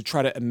to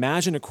try to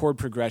imagine a chord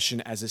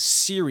progression as a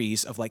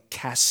series of like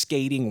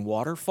cascading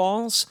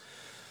waterfalls.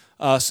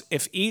 Let's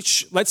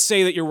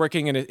say that you're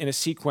working in a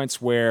sequence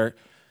where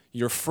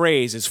your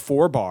phrase is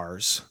 4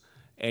 bars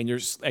and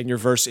your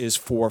verse is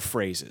 4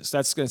 phrases.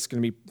 That's going to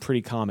be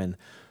pretty common.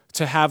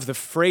 To have the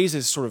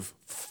phrases sort of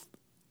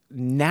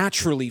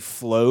naturally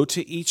flow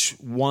to each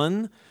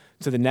one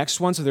to the next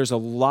one. So there's a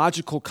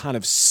logical kind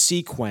of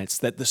sequence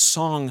that the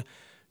song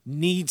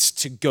needs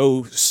to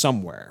go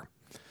somewhere.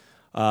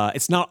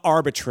 It's not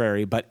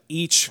arbitrary, but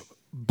each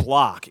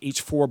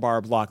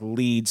 4-bar block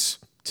leads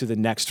to the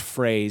next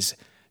phrase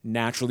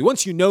naturally.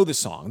 Once you know the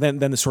song, then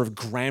the sort of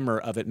grammar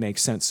of it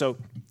makes sense. So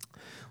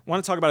I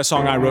want to talk about a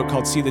song I wrote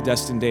called See the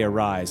Destined Day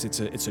Arise. It's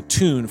a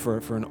tune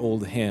for an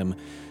old hymn,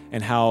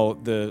 and how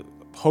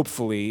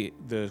hopefully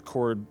the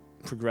chord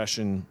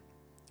progression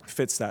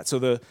fits that.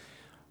 So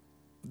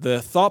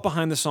the thought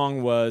behind the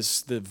song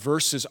was the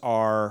verses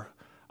are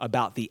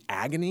about the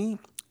agony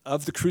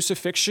of the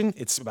crucifixion.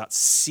 It's about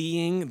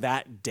seeing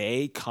that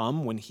day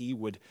come when he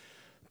would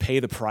pay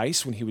the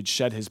price, when he would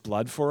shed his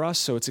blood for us.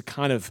 So it's a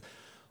kind of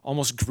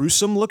almost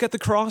gruesome look at the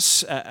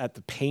cross, at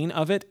the pain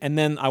of it. And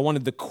then I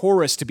wanted the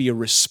chorus to be a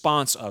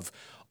response of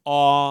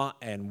awe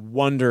and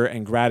wonder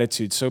and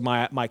gratitude. So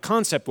my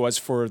concept was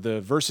for the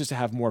verses to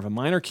have more of a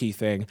minor key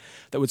thing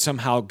that would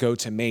somehow go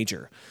to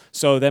major.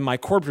 So then my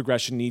chord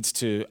progression needs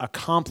to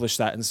accomplish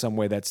that in some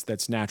way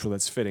that's natural,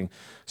 that's fitting.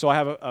 So I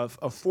have a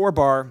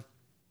 4-bar.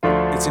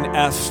 It's an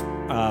F,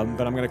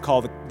 but I'm going to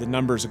call the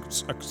numbers. It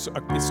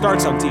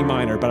starts on D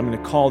minor, but I'm going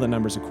to call the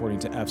numbers according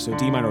to F. So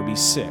D minor would be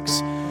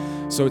 6.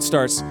 So it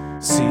starts,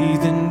 see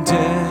the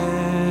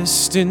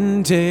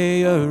destined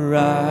day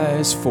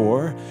arise,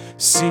 for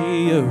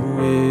see a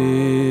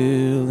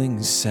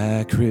willing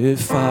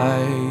sacrifice.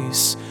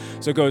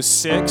 So it goes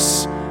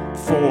 6,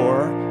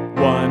 4,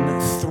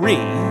 1, 3,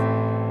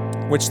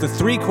 which the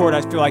 3 chord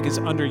I feel like is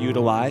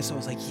underutilized. So I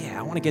was like, yeah,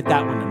 I want to get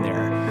that one in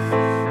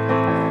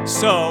there.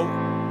 So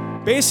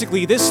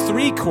basically this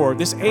 3 chord,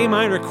 this A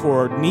minor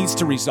chord, needs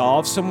to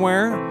resolve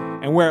somewhere,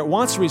 and where it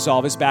wants to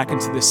resolve is back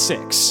into the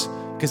 6,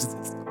 because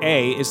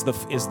A is the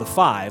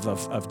 5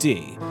 of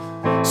D.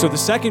 So the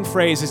second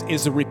phrase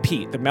is a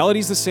repeat. The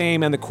melody's the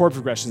same and the chord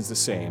progression's the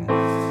same.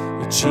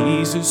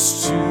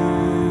 Jesus to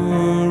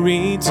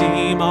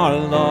redeem our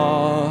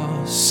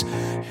loss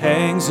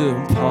hangs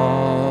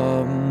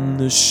upon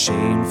the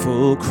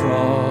shameful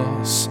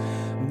cross.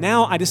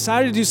 Now I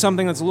decided to do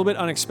something that's a little bit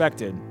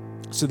unexpected.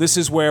 So this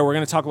is where we're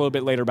going to talk a little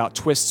bit later about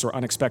twists or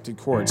unexpected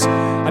chords.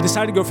 I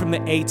decided to go from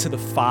the A to the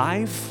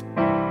 5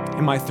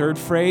 in my third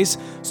phrase.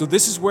 So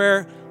this is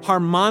where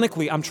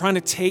harmonically I'm trying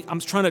to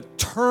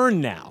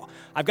turn now.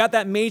 I've got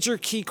that major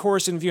key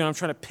chorus in view and I'm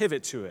trying to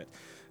pivot to it.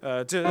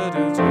 So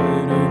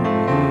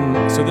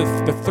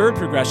the third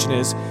progression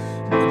is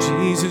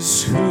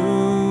Jesus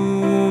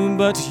whom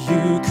but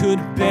you could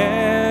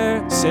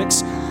bear.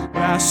 6,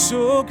 wrath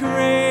so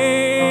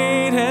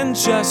great and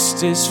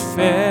justice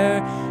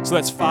fair. So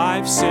that's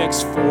 5,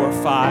 6, 4,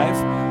 5.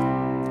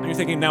 And you're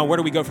thinking, now where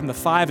do we go from the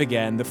 5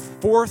 again? The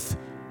fourth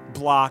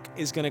block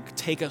is going to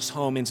take us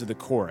home into the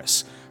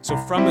chorus. So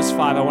from this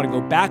 5, I want to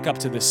go back up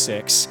to the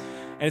 6,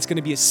 and it's going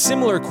to be a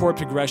similar chord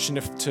progression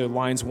to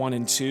lines 1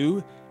 and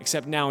 2,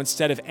 except now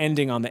instead of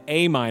ending on the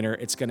A minor,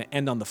 it's going to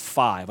end on the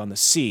 5, on the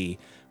C,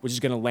 which is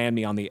going to land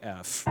me on the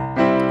F.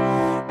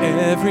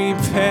 Every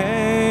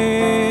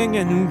pang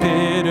and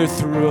bitter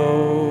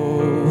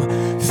throe,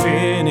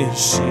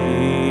 finishing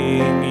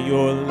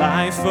your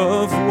life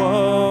of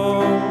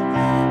woe.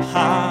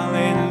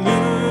 Hallelujah.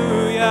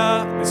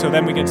 And so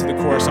then we get to the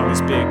chorus on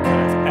this big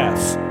kind of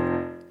F.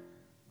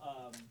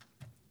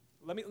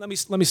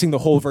 Let me sing the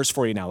whole verse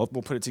for you now.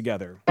 We'll put it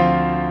together.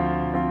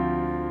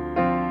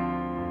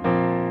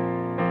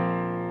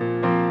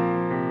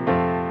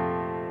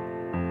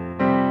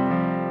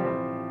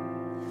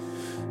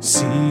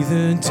 See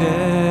the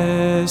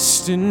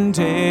destined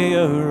day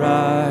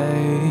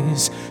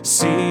arise,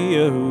 see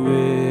a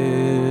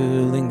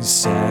willing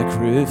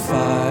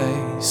sacrifice,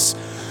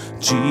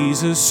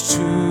 Jesus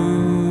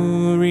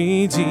to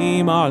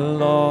redeem our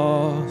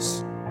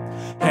loss,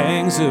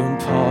 hangs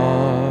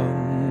upon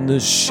the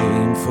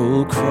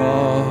shameful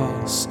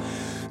cross.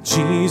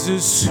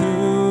 Jesus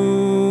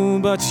who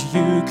but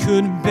you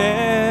could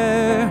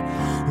bear,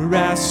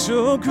 wrath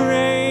so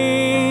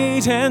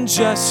great and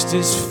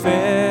justice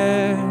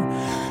fair.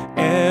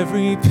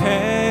 Every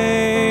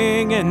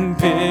pang and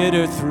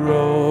bitter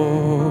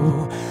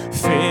throe,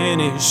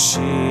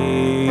 finishing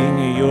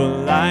your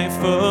life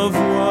of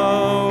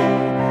woe.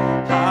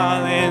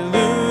 Hallelujah,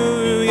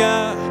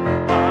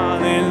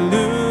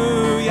 hallelujah,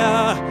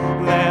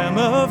 Lamb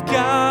of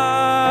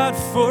God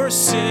for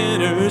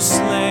sinners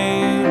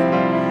slain.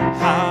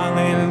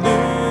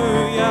 Hallelujah,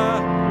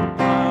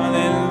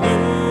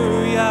 hallelujah,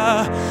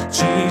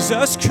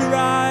 Jesus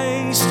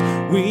Christ,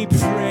 we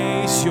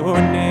praise your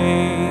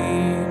name.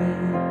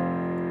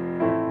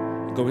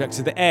 Go back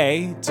to the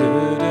A,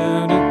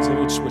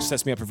 which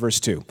sets me up for verse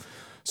 2.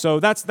 So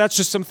that's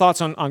just some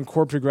thoughts on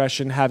chord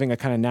progression, having a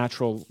kind of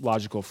natural,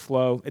 logical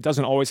flow. It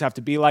doesn't always have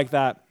to be like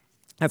that.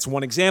 That's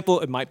one example.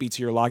 It might be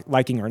to your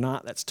liking or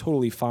not. That's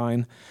totally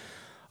fine.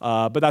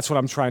 But that's what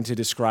I'm trying to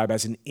describe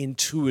as an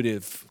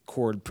intuitive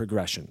chord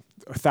progression.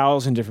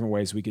 1,000 different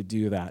ways we could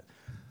do that.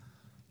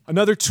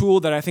 Another tool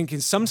that I think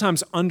is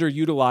sometimes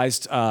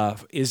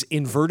underutilized is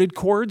inverted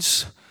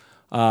chords.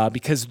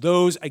 Because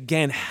those,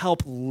 again,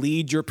 help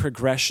lead your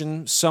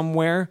progression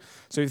somewhere.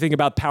 So you think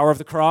about Power of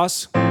the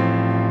Cross.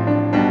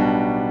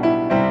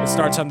 It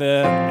starts on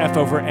the F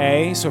over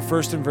A, so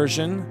first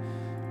inversion,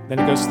 then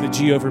it goes to the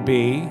G over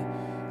B,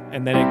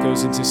 and then it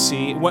goes into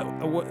C.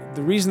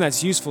 The reason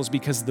that's useful is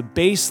because the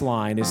bass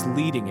line is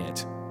leading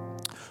it.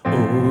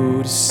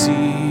 Oh, to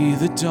see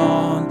the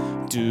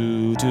dawn,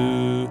 do.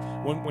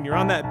 When you're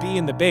on that B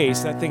in the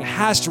bass, that thing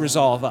has to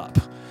resolve up.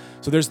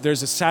 So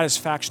there's a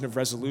satisfaction of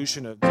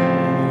resolution of,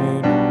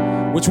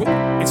 which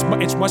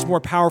it's much more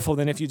powerful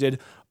than if you did,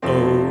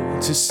 oh,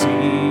 to see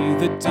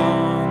the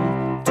dawn.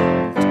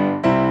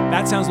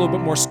 That sounds a little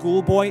bit more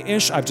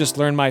schoolboy-ish. I've just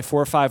learned my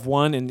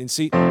 4-5-1 and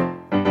C.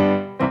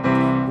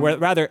 Where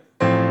rather,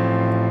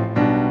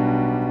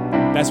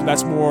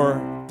 that's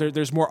more.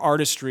 There's more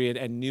artistry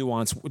and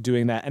nuance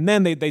doing that. And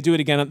then they do it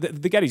again.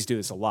 The Gettys do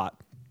this a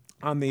lot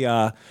on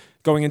the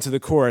going into the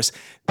chorus.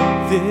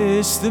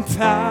 This the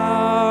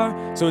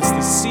power. So it's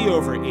the C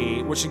over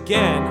E, which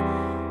again,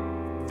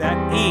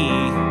 that E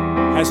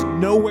has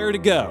nowhere to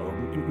go,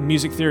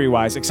 music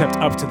theory-wise, except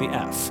up to the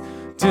F.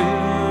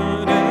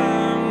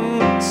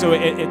 So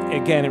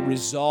it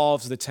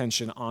resolves the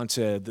tension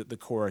onto the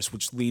chorus,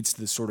 which leads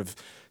to the sort of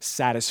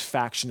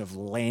satisfaction of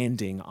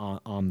landing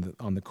on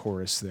the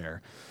chorus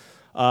there.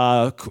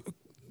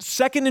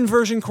 Second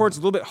inversion chords a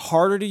little bit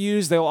harder to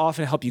use. They'll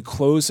often help you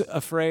close a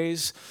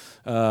phrase.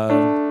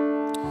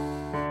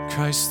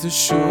 Christ the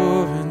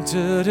shore and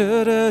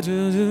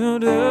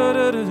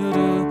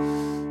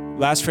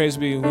last phrase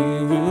would be, we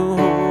will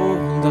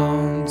hold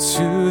on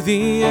to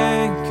the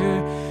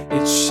anchor,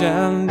 it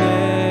shall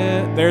never.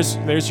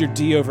 There's your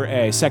D over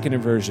A, second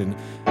inversion.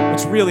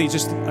 It's really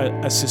just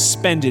a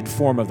suspended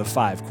form of the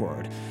 5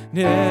 chord.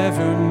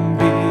 Never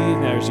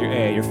be, there's your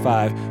A, your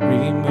 5,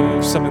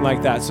 remove, something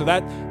like that. So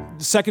that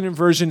second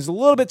inversion is a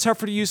little bit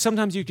tougher to use.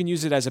 Sometimes you can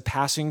use it as a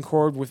passing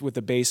chord with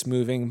the bass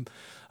moving,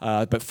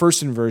 but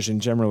first inversion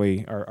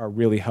generally are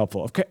really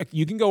helpful. Okay,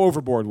 you can go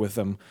overboard with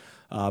them,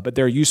 but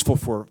they're useful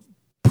for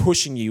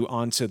pushing you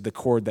onto the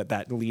chord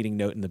that leading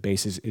note in the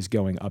bass is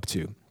going up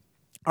to.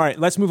 All right,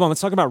 let's move on.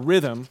 Let's talk about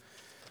rhythm.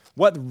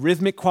 What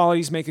rhythmic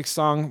qualities make a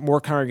song more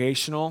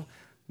congregational?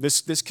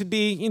 This could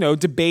be,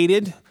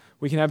 debated.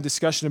 We can have a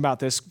discussion about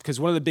this because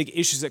one of the big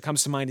issues that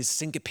comes to mind is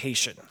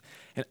syncopation.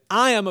 And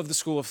I am of the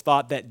school of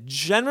thought that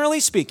generally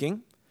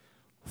speaking,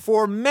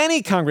 for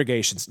many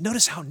congregations,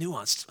 notice how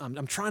nuanced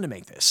I'm trying to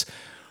make this.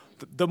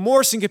 The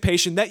more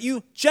syncopation that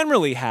you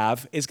generally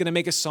have is going to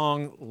make a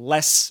song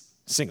less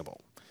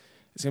singable.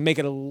 It's going to make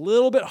it a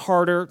little bit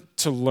harder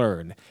to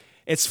learn.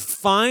 It's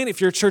fine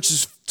if your church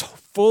is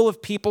full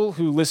of people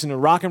who listen to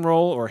rock and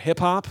roll or hip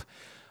hop.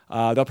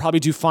 They'll probably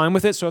do fine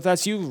with it. So if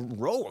that's you,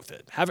 roll with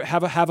it.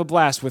 Have a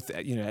blast with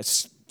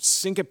it.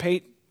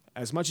 Syncopate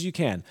as much as you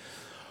can.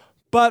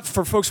 But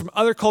for folks from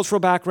other cultural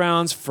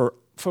backgrounds, for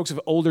folks of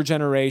older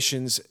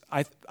generations,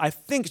 I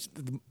think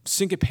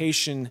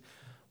syncopation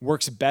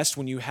works best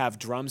when you have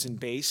drums and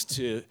bass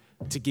to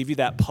give you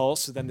that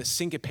pulse. So then the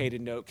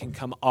syncopated note can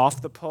come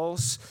off the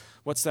pulse.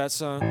 What's that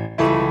song?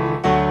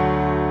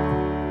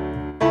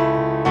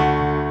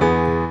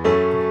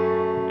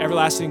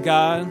 Everlasting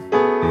God.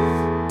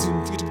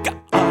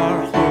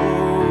 Our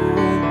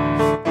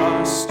hope,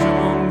 our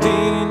strong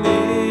deliverer.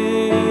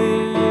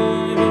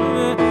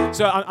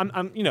 So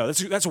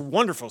that's a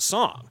wonderful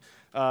song.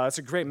 It's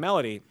a great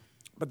melody,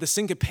 but the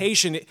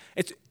syncopation,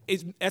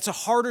 it's a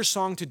harder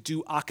song to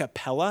do a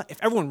cappella.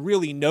 If everyone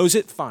really knows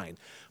it, fine.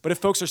 But if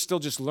folks are still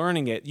just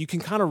learning it, you can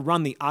kind of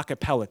run the a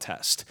cappella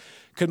test.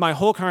 Could my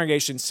whole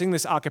congregation sing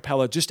this a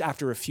cappella just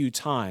after a few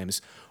times,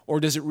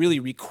 or does it really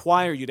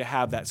require you to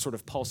have that sort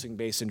of pulsing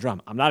bass and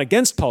drum? I'm not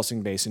against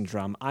pulsing bass and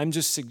drum. I'm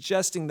just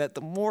suggesting that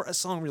the more a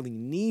song really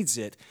needs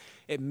it,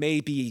 it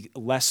may be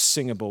less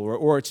singable,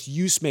 or its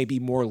use may be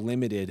more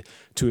limited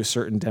to a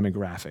certain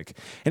demographic.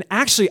 And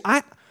actually,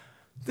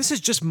 this is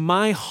just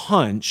my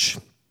hunch.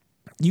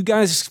 You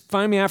guys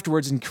find me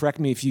afterwards and correct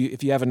me if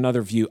you have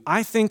another view.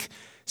 I think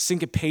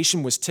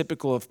syncopation was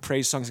typical of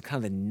praise songs in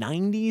kind of the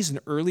 90s and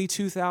early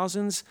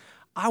 2000s.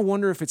 I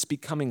wonder if it's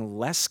becoming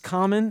less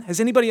common. Has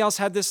anybody else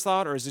had this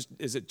thought, or is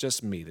it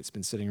just me that's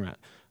been sitting around?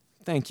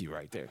 Thank you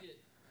right there.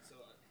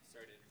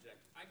 Sorry to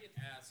interject. I get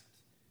asked,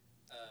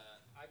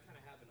 I kind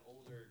of have an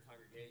older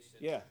congregation,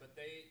 Yeah. But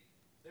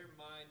they're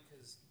mine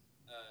because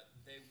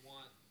they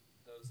want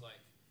those, like,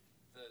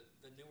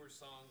 the newer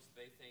songs.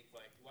 They think,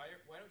 like, why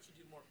don't you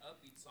do more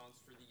upbeat songs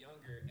for the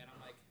younger? And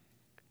I'm like,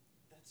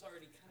 that's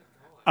already kind of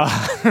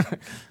gone.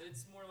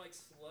 It's more like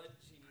sludgy.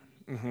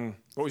 Mm-hmm.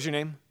 What was your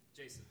name?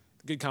 Jason.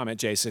 Good comment,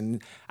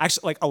 Jason.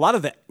 Actually, like a lot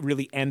of the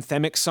really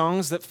anthemic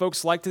songs that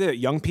folks like today, that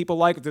young people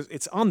like,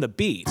 it's on the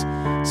beat.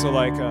 So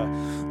like,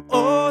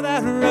 oh,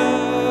 that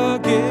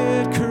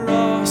rugged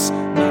cross,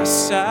 my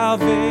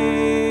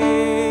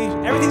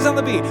salvation. Everything's on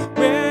the beat.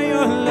 Where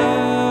your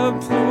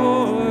love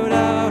poured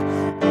out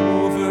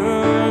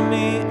over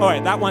me. All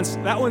right, that one's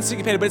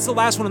syncopated, but it's the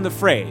last one in the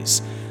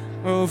phrase.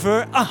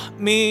 Over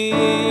me.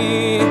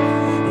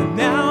 And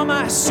now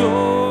my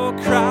soul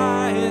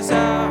cries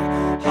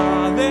out,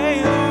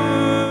 hallelujah.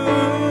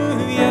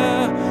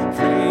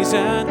 Praise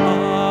and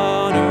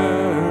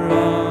honor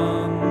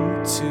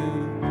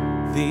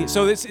unto thee.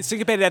 So it's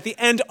syncopated at the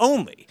end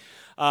only.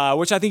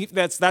 which I think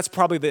that's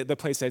probably the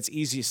place that's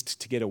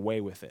easiest to get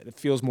away with it. It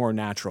feels more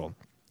natural.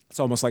 It's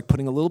almost like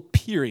putting a little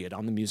period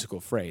on the musical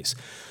phrase.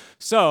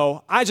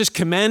 So I just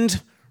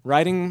commend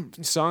writing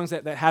songs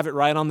that have it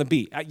right on the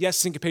beat. Yes,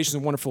 syncopation is a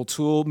wonderful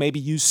tool. Maybe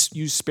use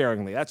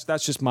sparingly.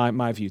 That's just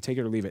my view. Take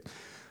it or leave it.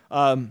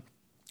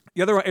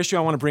 The other issue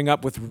I want to bring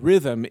up with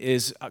rhythm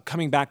is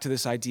coming back to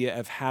this idea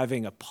of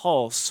having a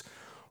pulse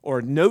or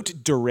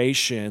note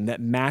duration that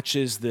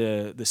matches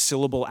the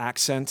syllable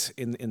accent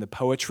in the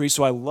poetry.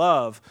 So I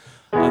love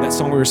that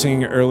song we were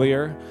singing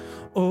earlier.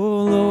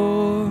 Oh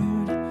Lord,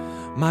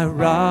 my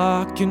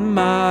rock and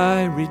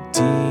my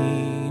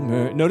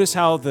redeemer. Notice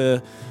how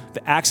the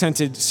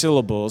accented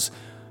syllables,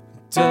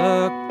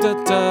 da,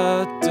 da,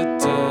 da, da,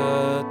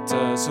 da,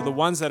 da. So the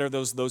ones that are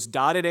those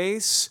dotted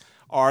A's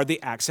are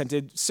the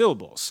accented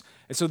syllables.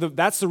 And so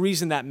that's the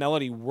reason that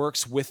melody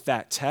works with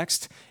that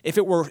text. If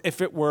you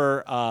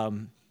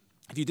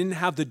didn't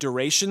have the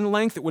duration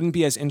length, it wouldn't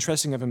be as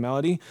interesting of a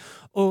melody.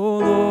 Oh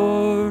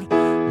Lord,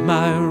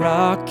 my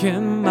rock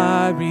and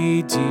my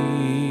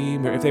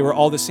redeemer. If they were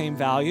all the same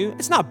value,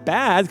 it's not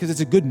bad because it's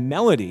a good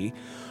melody,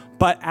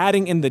 but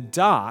adding in the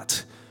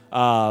dot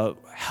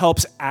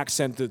helps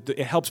accent, it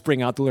helps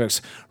bring out the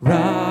lyrics.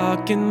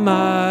 Rock and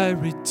my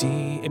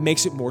redeemer. It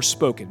makes it more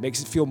spoken,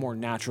 makes it feel more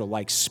natural,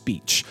 like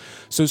speech.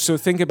 So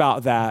think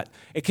about that.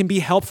 It can be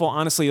helpful,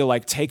 honestly, to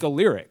like take a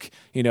lyric,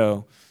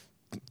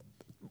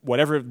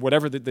 whatever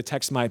the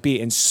text might be,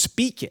 and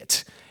speak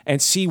it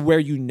and see where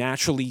you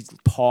naturally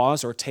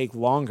pause or take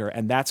longer,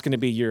 and that's going to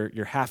be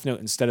your half note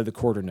instead of the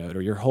quarter note,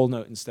 or your whole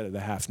note instead of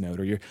the half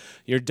note, or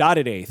your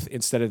dotted eighth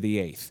instead of the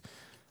eighth.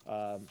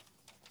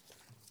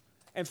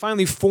 And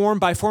finally, form.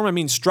 By form, I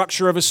mean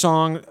structure of a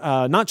song,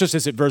 not just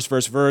is it verse,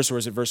 verse, verse, or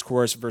is it verse,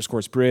 chorus,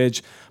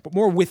 bridge, but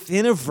more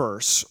within a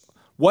verse.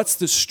 What's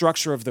the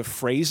structure of the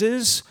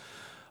phrases?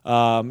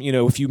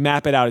 If you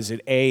map it out, is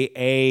it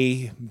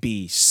A,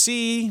 B,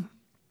 C?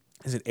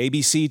 Is it A,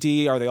 B, C,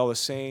 D? Are they all the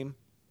same?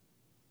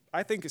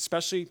 I think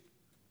especially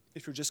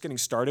if you're just getting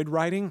started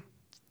writing,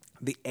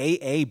 the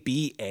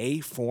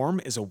AABA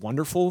form is a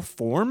wonderful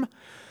form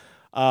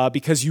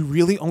because you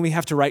really only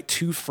have to write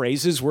 2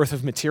 phrases worth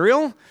of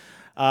material,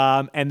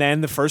 and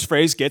then the first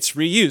phrase gets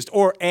reused.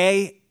 Or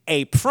A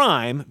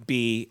prime,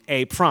 B,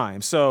 A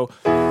prime. So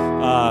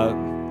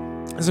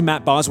this is a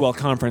Matt Boswell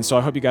conference, so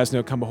I hope you guys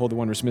know Come Behold the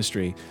Wondrous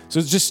Mystery. So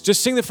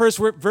just sing the first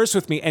verse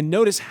with me and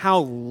notice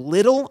how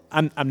little,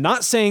 I'm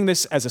not saying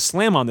this as a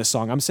slam on this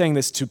song, I'm saying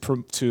this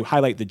to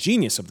highlight the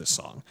genius of this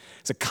song.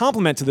 It's a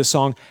compliment to the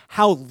song,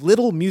 how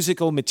little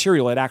musical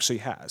material it actually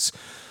has.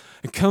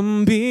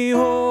 Come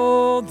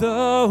behold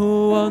the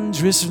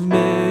wondrous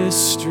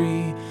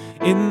mystery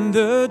in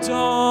the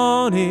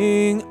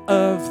dawning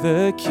of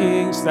the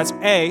King. So that's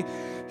A.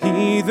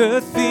 He,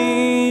 the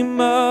theme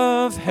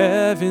of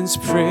heaven's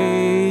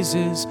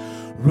praises,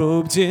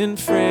 robed in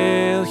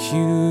frail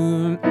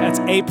hue. That's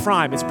A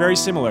prime. It's very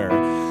similar.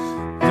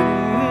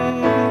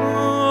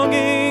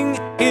 Longing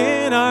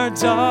in our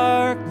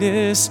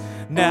darkness,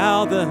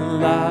 now the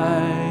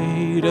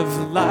light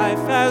of life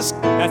has.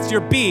 That's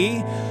your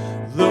B.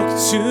 Look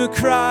to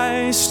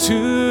Christ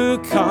who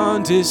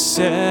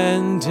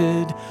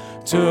condescended,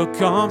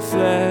 took on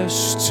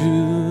flesh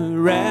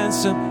to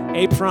ransom.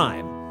 A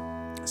prime.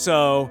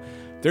 So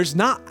there's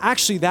not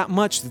actually that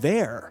much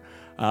there,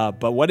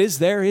 but what is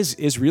there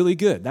is really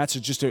good. That's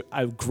just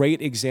a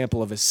great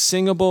example of a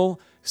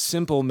singable,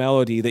 simple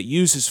melody that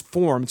uses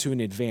form to an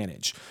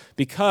advantage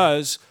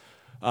because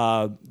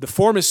the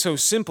form is so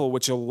simple,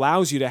 which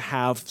allows you to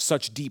have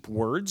such deep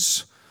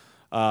words.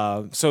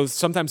 So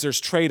sometimes there's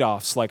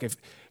trade-offs, like if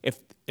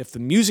the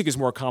music is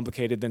more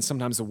complicated, then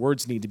sometimes the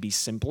words need to be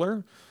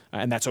simpler.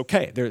 And that's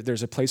okay.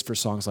 There's a place for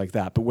songs like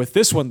that. But with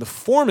this one, the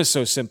form is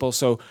so simple,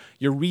 so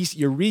you're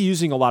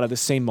reusing a lot of the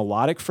same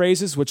melodic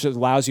phrases, which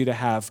allows you to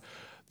have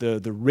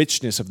the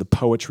richness of the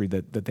poetry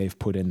that they've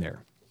put in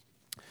there.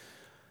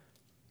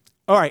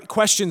 All right,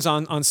 questions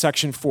on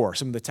section 4,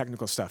 some of the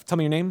technical stuff. Tell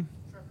me your name.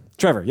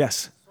 Trevor,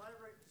 yes. So I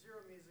write zero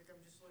music,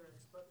 I'm just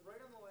lyrics. But right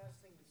on the last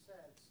thing you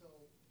said, so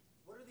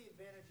what are the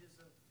advantages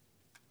of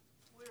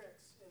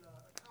lyrics in a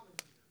common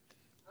meter?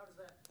 How does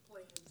that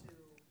play into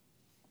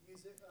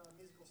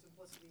musical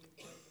simplicity and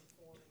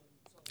form and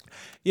so on?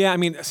 Yeah, I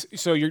mean,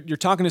 so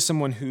you're talking to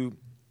someone who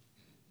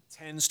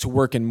tends to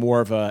work in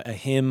more of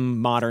a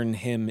modern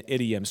hymn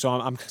idiom. So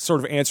I'm sort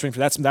of answering for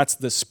that's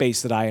the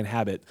space that I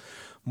inhabit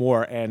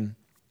more. And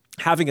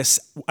having a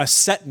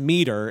set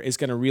meter is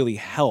going to really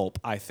help,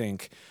 I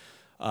think,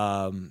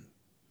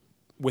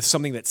 with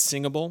something that's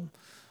singable.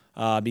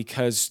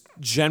 Because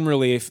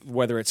generally,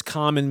 whether it's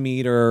common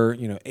meter,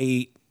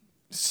 8/6,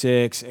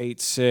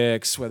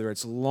 8/6, whether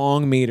it's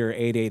long meter,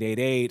 8/8,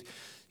 8/8,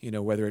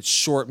 whether it's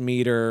short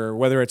meter,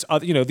 whether it's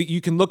other,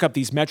 you can look up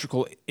these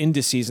metrical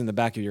indices in the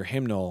back of your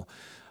hymnal.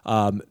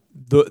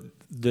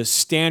 The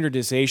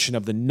standardization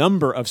of the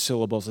number of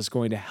syllables is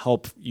going to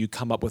help you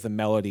come up with a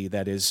melody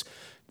that is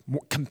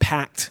more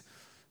compact,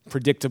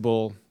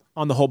 predictable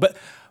on the whole. But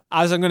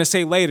as I'm going to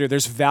say later,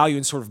 there's value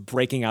in sort of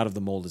breaking out of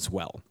the mold as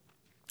well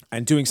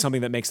and doing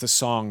something that makes the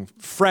song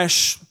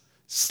fresh,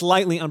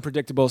 slightly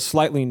unpredictable,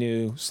 slightly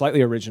new,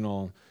 slightly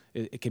original,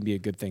 it can be a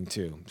good thing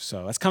too.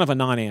 So that's kind of a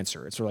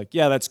non-answer. It's sort of like,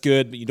 yeah, that's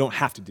good, but you don't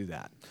have to do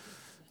that.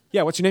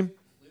 Yeah, what's your name?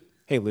 Luke.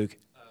 Hey, Luke.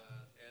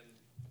 And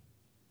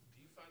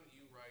do you find that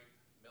you write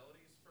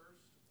melodies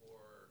first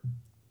or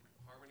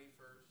harmony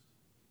first?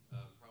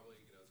 Probably,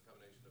 it's a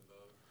combination of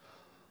both.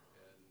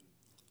 And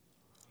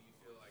do you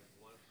feel like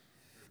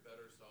your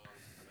better songs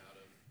come out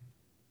of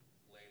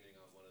landing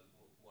on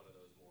one of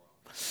those more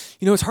often?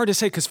 It's hard to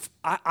say because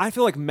I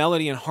feel like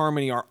melody and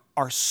harmony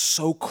are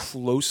so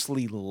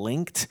closely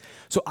linked.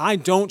 So I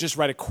don't just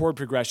write a chord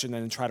progression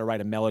and then try to write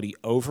a melody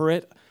over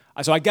it.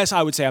 So I guess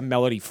I would say a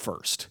melody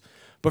first.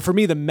 But for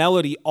me, the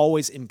melody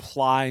always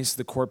implies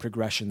the chord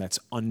progression that's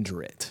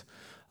under it.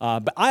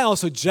 But I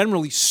also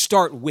generally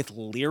start with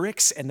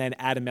lyrics and then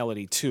add a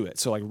melody to it.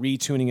 So like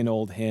retuning an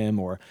old hymn,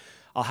 or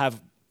I'll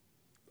have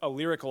a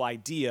lyrical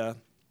idea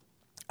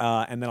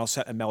and then I'll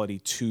set a melody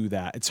to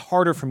that. It's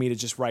harder for me to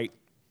just write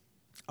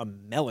a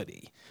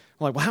melody.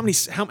 I'm like, well, how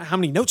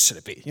many notes should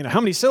it be?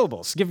 How many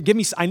syllables? Give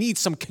me. I need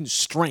some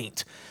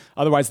constraint.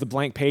 Otherwise, the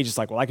blank page is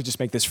like, well, I could just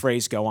make this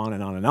phrase go on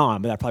and on and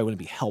on, but that probably wouldn't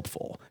be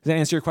helpful. Does that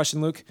answer your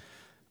question, Luke?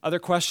 Other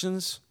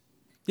questions?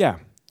 Yeah,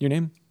 your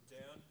name?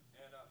 Dan,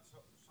 and so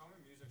I'm a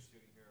music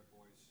student here at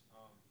Boyce.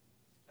 I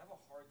have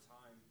a hard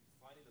time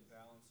finding the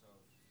balance of,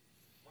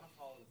 I want to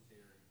follow the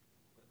theory,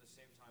 but at the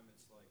same time,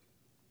 it's like,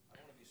 I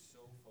don't want to be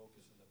so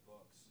focused in the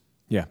books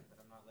Yeah.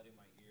 that I'm not letting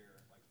my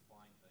ear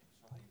find things.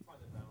 So how do you find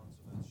the balance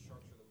of that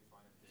structure that we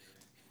find in theory,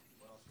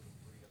 but also the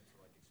freedom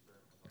to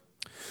experiment with other things?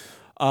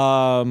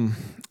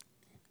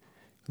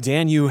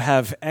 Dan, you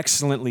have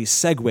excellently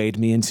segued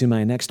me into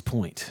my next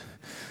point.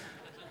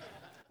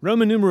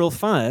 Roman numeral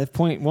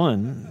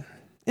 5.1,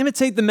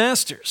 imitate the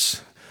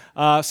masters.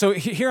 So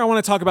here I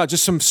want to talk about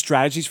just some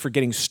strategies for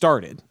getting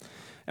started.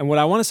 And what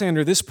I want to say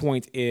under this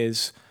point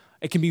is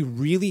it can be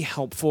really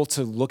helpful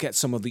to look at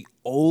some of the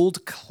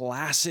old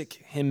classic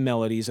hymn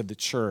melodies of the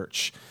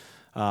church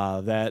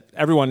that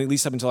everyone, at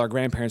least up until our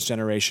grandparents'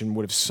 generation,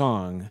 would have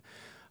sung,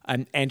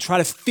 and try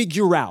to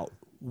figure out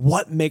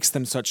what makes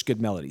them such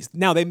good melodies.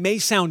 Now, they may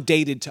sound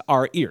dated to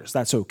our ears.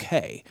 That's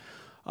okay.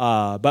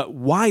 But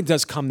why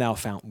does Come Thou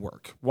Fount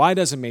work? Why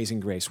does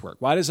Amazing Grace work?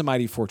 Why does A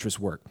Mighty Fortress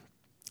work?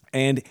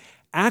 And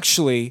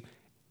actually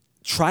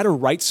try to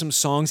write some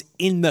songs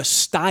in the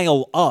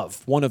style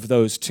of one of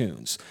those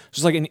tunes.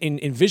 Just like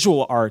in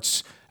visual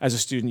arts, as a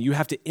student, you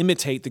have to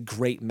imitate the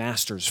great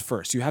masters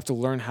first. You have to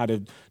learn how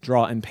to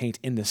draw and paint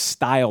in the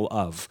style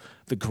of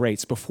the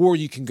greats before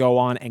you can go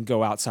on and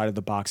go outside of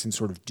the box and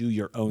sort of do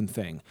your own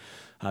thing.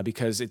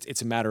 Because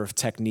it's a matter of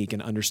technique and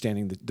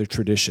understanding the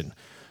tradition.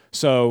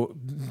 So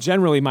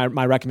generally,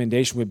 my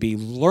recommendation would be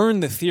learn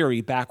the theory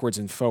backwards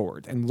and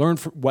forward, and learn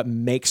what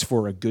makes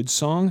for a good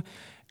song,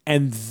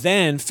 and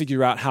then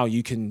figure out how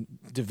you can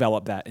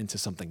develop that into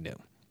something new.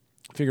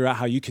 Figure out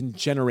how you can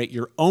generate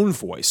your own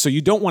voice. So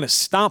you don't want to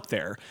stop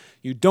there.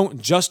 You don't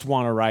just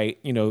want to write,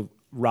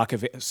 Rock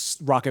of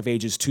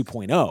Ages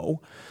 2.0.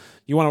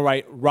 You want to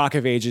write Rock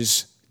of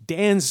Ages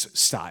Dan's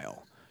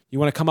style. You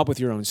want to come up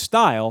with your own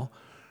style.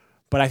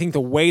 But I think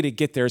the way to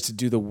get there is to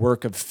do the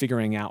work of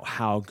figuring out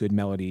how good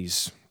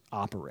melodies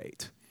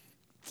operate.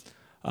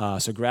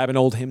 So grab an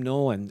old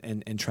hymnal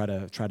and try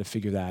to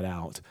figure that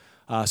out.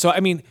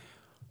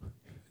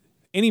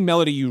 Any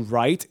melody you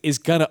write is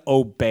gonna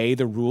obey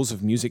the rules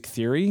of music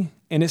theory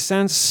in a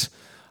sense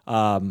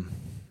for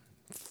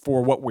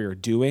what we're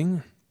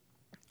doing.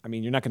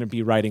 You're not going to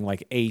be writing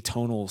like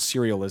atonal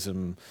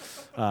serialism,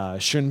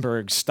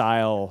 Schoenberg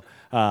style.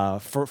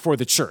 For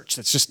the church.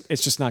 It's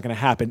just not going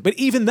to happen. But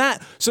even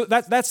that, so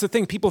that's the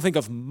thing. People think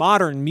of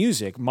modern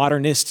music,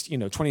 modernist,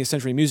 20th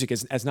century music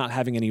as not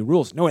having any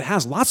rules. No, it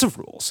has lots of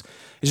rules.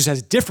 It just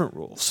has different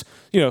rules.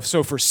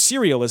 So for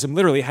serialism,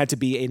 literally it had to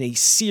be in a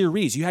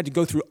series. You had to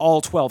go through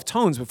all 12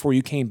 tones before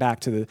you came back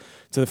to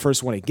the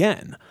first one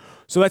again.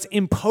 So that's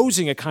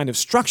imposing a kind of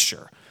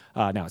structure.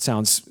 Now it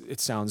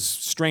sounds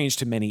strange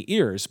to many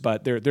ears,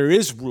 but there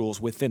is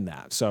rules within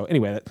that. So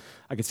anyway,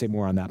 I could say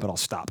more on that, but I'll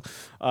stop.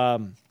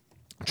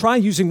 Try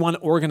using one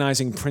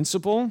organizing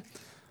principle.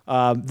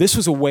 This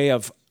was a way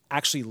of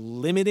actually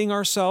limiting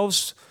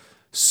ourselves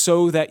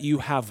so that you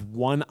have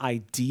one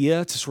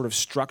idea to sort of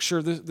structure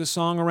the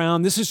song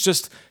around. This is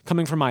just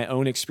coming from my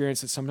own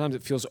experience that sometimes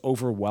it feels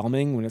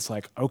overwhelming when it's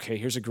like, okay,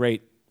 here's a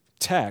great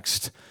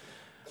text.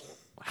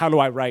 How do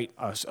I write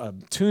a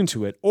tune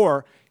to it?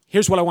 Or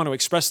here's what I want to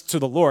express to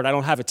the Lord. I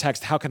don't have a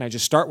text. How can I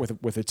just start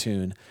with a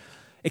tune?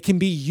 It can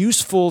be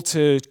useful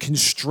to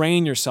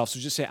constrain yourself. So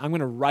just say, I'm going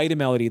to write a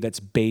melody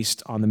that's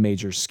based on the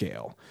major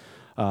scale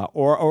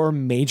or a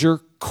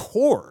major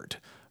chord.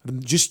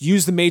 Just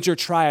use the major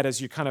triad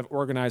as your kind of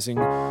organizing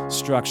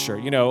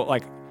structure.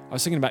 Like I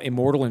was thinking about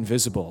Immortal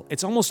Invisible.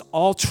 It's almost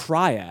all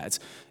triads.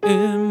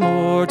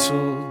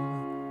 Immortal,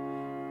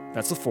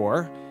 that's the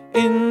 4.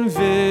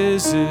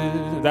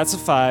 Invisible, that's a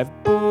 5.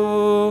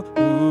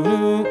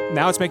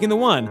 Now it's making the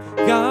 1.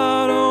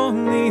 God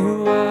only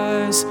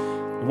wise.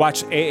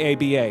 Watch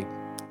AABA.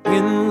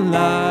 In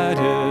la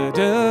da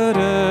da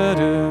da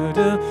da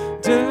da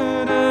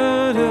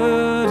da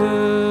da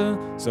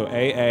da. So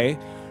A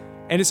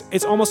And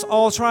it's almost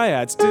all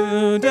triads.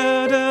 Da,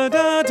 da, da,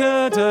 da,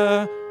 da,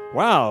 da.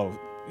 Wow,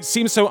 it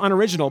seems so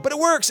unoriginal, but it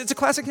works. It's a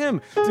classic hymn.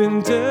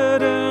 Dun, da,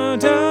 da,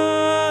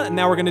 da. And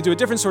now we're going to do a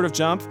different sort of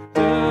jump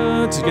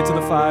to get to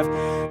the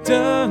 5.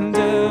 Dun,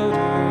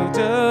 da,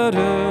 da, da,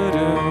 da,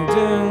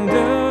 dun,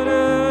 da,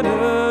 da,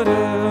 da,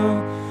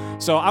 da.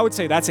 So I would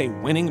say that's a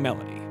winning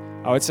melody.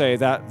 I would say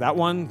that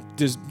one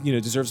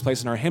deserves a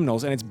place in our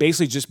hymnals, and it's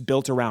basically just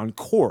built around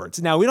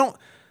chords. Now we don't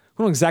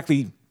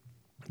exactly.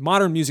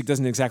 Modern music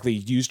doesn't exactly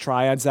use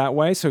triads that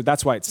way, so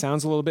that's why it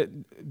sounds a little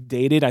bit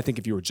dated. I think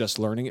if you were just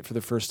learning it for the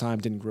first time,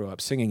 didn't grow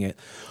up singing it.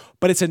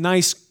 But it's a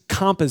nice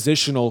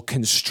compositional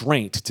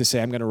constraint to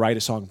say, I'm going to write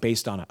a song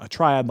based on a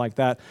triad like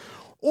that,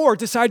 or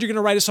decide you're going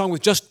to write a song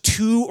with just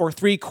 2 or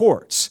 3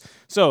 chords.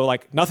 So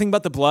like Nothing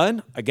But the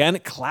Blood, again, a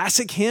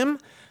classic hymn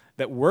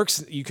that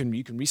works. You can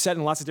reset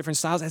in lots of different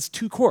styles. It has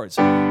 2 chords.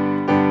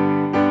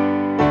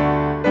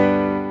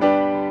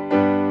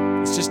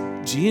 It's just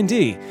G and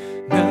D.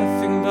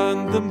 Nothing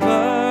but the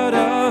blood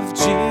of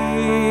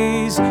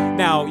Jesus.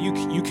 Now you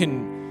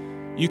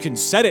can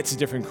set it to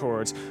different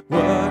chords.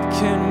 What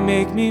can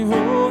make me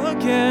whole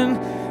again?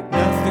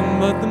 Nothing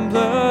but the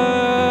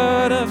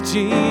blood of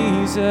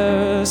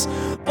Jesus.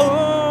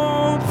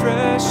 Oh,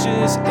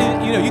 precious.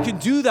 You can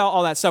do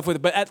all that stuff with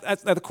it, but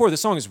at the core, the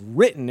song is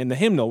written in the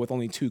hymnal with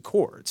only 2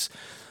 chords.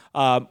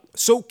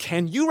 So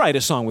can you write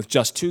a song with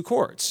just 2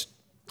 chords?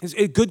 It's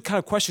a good kind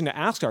of question to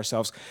ask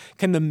ourselves.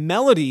 Can the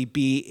melody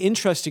be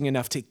interesting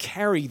enough to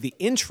carry the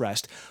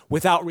interest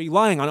without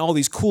relying on all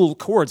these cool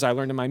chords I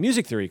learned in my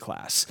music theory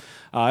class?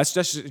 It's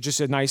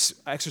just a nice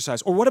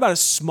exercise. Or what about a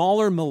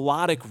smaller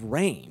melodic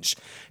range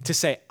to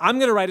say, I'm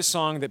going to write a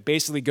song that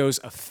basically goes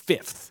a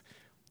 5th,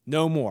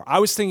 no more. I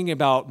was thinking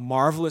about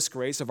Marvelous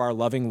Grace of Our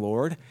Loving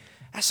Lord.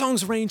 That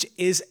song's range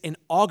is an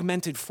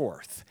augmented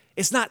 4th.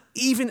 It's not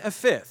even a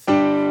 5th.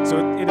 So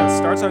it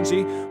starts on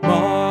G,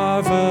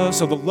 marvelous.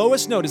 So the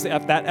lowest note is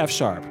that F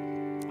sharp.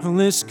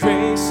 This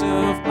grace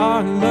of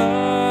our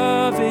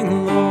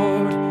loving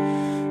Lord,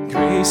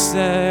 grace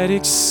that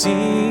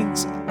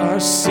exceeds our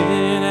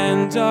sin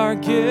and our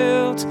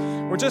guilt.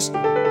 We're just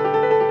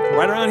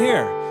right around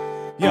here.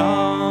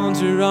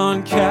 Yonder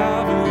on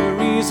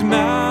Calvary's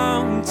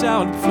mount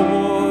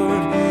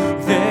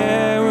outpoured,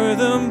 there where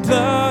the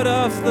blood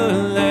of the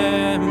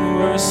Lamb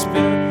were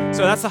spilled.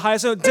 So that's the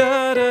highest note.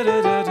 Da, da,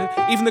 da, da, da.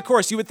 Even the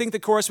chorus, you would think the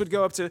chorus would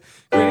go up to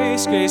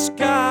grace, grace,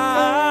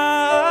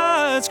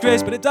 God's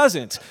grace, but it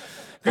doesn't.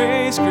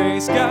 Grace,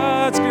 grace,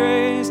 God's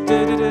grace.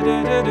 Da, da, da,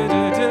 da, da,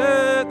 da,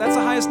 da. That's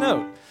the highest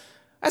note.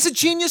 That's a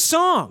genius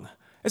song.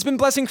 It's been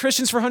blessing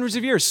Christians for hundreds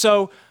of years,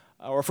 or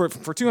for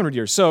 200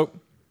 years. So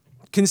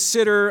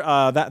consider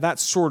that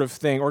sort of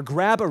thing, or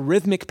grab a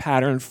rhythmic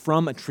pattern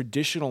from a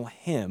traditional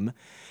hymn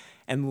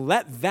and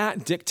let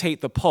that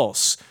dictate the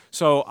pulse.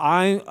 So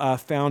I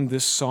found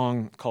this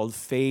song called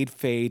Fade,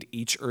 Fade,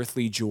 Each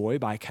Earthly Joy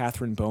by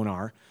Catherine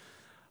Bonar.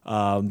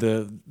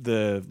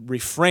 The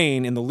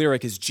refrain in the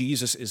lyric is,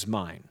 Jesus is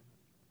mine.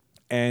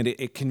 And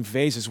it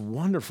conveys this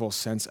wonderful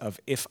sense of,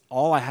 if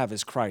all I have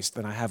is Christ,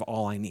 then I have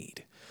all I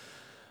need.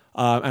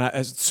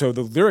 So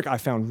the lyric I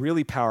found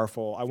really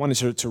powerful. I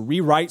wanted to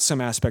rewrite some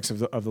aspects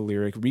of the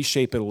lyric,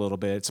 reshape it a little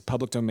bit. It's a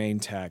public domain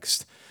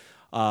text.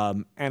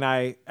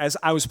 As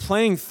I was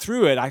playing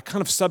through it, I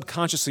kind of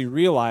subconsciously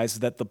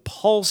realized that the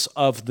pulse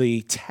of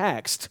the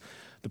text,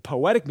 the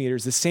poetic meter,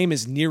 is the same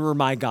as Nearer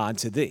My God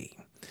to Thee.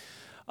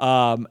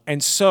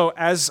 And so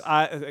as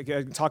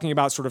talking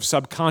about sort of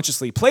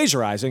subconsciously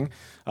plagiarizing,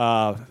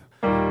 I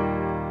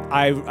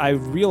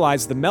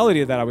realized the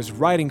melody that I was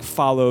writing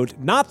followed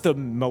not the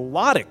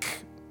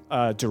melodic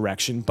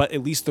direction, but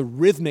at least the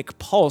rhythmic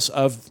pulse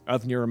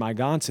of Nearer My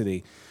God to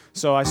Thee.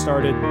 So I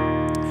started,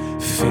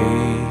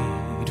 fade,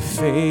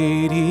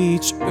 fade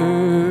each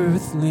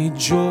earthly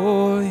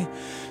joy,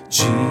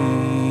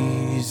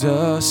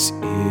 Jesus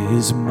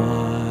is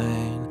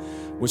mine,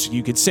 which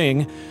you could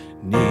sing,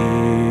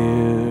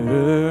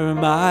 nearer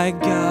my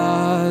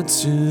God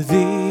to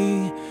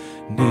Thee,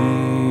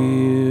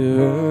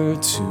 nearer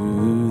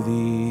to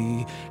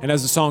Thee. And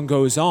as the song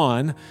goes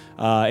on,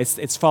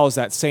 it follows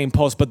that same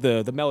pulse, but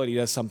the melody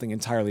does something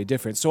entirely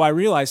different. So I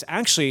realized,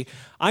 actually,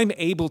 I'm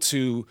able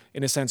to,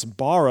 in a sense,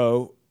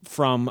 borrow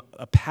from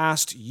a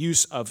past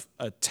use of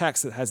a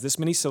text that has this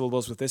many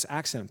syllables with this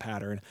accent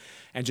pattern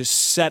and just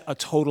set a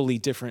totally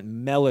different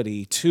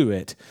melody to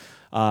it,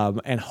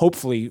 and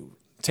hopefully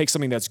take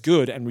something that's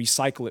good and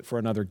recycle it for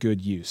another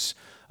good use.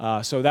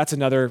 So that's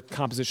another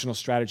compositional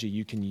strategy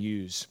you can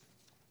use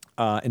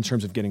in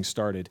terms of getting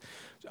started.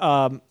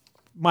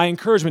 My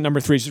encouragement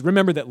number 3 is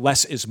remember that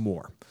less is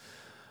more.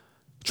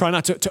 Try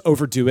not to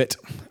overdo it.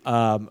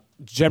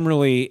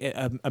 Generally,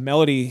 a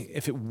melody,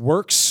 if it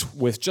works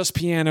with just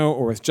piano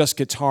or with just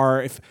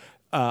guitar,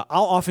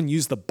 I'll often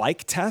use the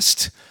bike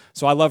test.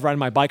 So I love riding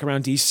my bike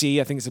around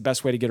DC. I think it's the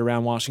best way to get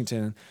around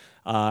Washington.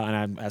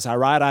 As I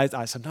ride,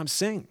 I sometimes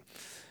sing.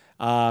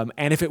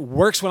 And if it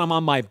works when I'm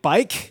on my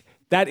bike,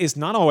 that is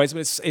not always,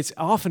 but it's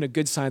often a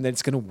good sign that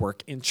it's going to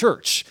work in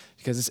church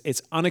because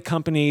it's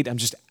unaccompanied. I'm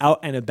just out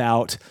and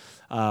about.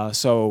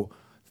 So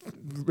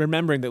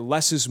remembering that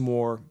less is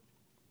more.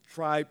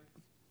 Try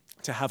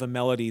to have a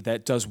melody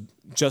that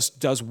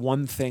does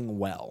one thing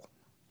well,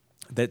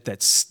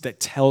 that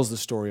tells the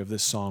story of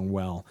this song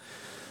well.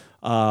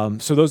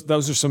 So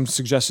those are some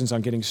suggestions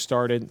on getting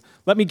started.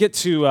 Let me get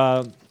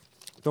to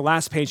the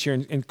last page here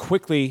and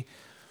quickly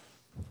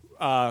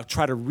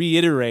try to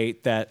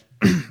reiterate that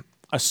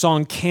a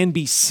song can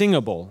be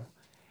singable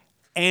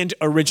and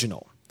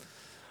original.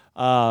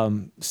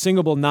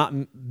 Singable not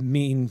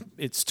mean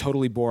it's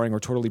totally boring or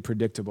totally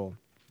predictable.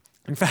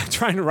 In fact,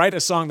 trying to write a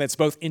song that's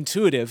both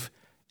intuitive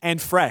and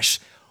fresh,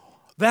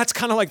 that's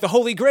kind of like the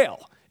Holy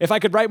Grail. If I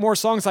could write more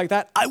songs like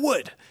that, I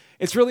would.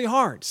 It's really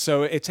hard.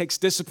 So it takes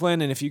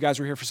discipline. And if you guys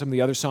were here for some of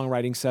the other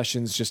songwriting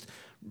sessions, just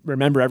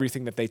remember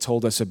everything that they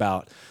told us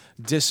about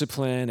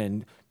discipline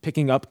and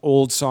picking up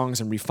old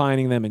songs and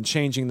refining them and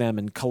changing them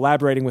and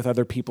collaborating with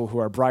other people who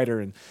are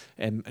brighter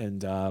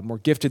and more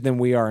gifted than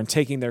we are and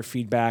taking their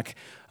feedback.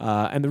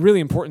 And the really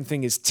important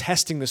thing is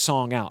testing the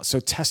song out. So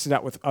test it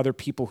out with other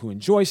people who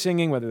enjoy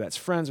singing, whether that's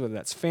friends, whether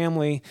that's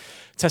family.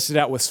 Test it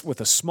out with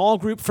a small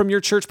group from your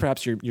church,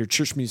 perhaps your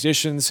church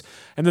musicians.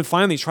 And then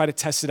finally, try to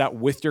test it out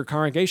with your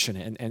congregation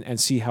and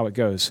see how it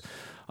goes.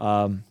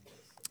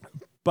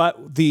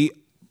 But the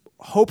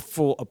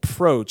hopeful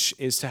approach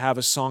is to have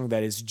a song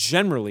that is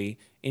generally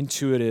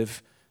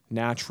intuitive,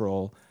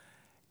 natural,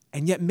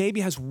 and yet maybe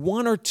has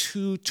one or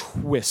two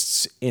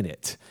twists in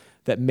it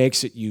that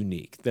makes it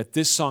unique, that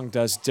this song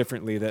does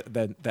differently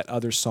that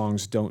other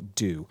songs don't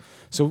do.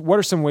 So what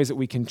are some ways that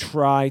we can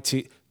try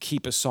to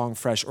keep a song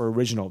fresh or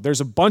original? There's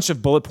a bunch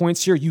of bullet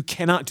points here. You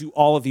cannot do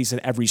all of these in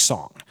every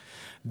song.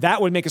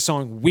 That would make a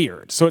song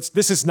weird. So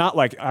this is not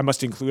like I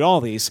must include all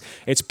these.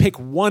 It's pick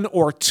one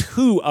or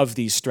two of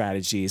these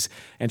strategies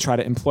and try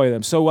to employ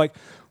them. So like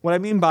what I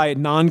mean by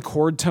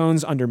non-chord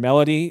tones under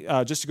melody,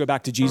 just to go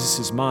back to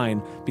Jesus'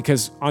 Mind,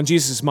 because on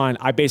Jesus' Mind,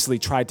 I basically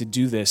tried to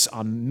do this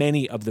on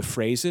many of the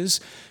phrases,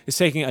 is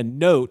taking a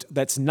note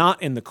that's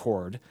not in the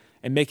chord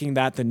and making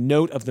that the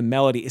note of the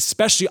melody,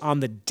 especially on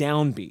the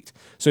downbeat.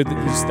 So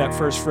that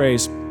first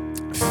phrase,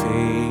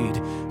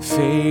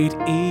 fade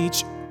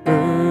each.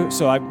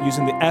 So I'm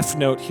using the F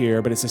note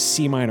here, but it's a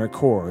C minor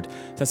chord.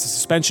 That's a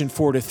suspension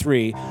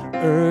 4-3.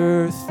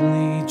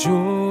 Earthly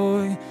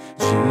joy,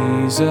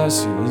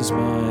 Jesus is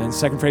mine.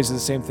 Second phrase is the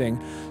same thing.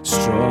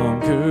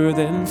 Stronger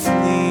than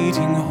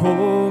fleeting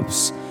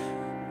hopes,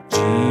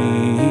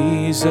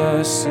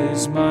 Jesus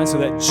is mine. So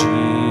that G,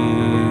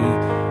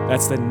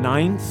 that's the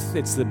ninth.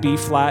 It's the B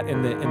flat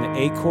in the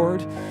A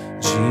chord.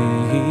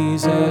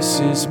 Jesus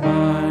is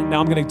mine. Now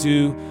I'm going to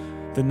do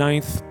the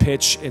ninth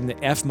pitch in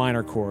the F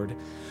minor chord.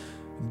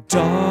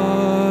 Dark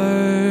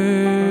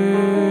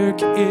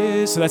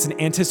is, so that's an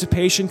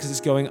anticipation because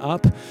it's going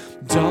up.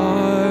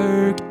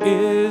 Dark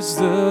is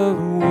the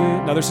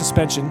another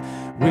suspension,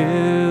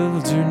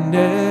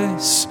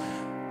 wilderness.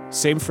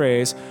 Same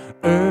phrase.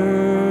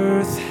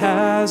 Earth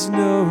has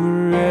no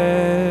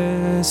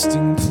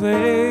resting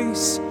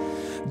place.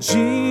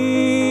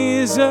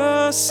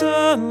 Jesus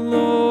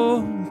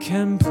alone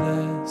can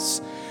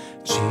bless.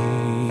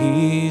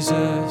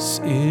 Jesus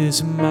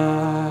is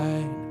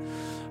mine.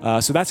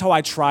 So that's how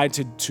I tried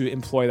to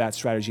employ that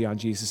strategy on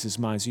Jesus'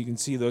 Mind. So you can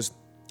see those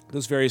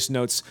various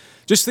notes.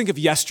 Just think of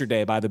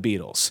Yesterday by the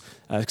Beatles,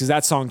 because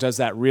that song does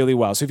that really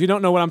well. So if you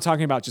don't know what I'm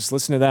talking about, just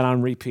listen to that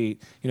on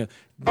repeat. You know,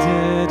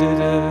 it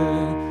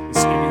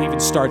even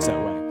starts that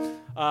way.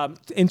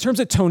 In terms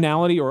of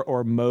tonality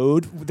or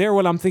mode, there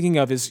what I'm thinking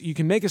of is you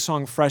can make a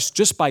song fresh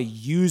just by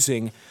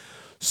using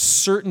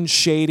certain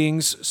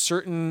shadings,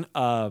 certain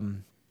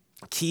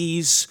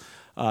keys.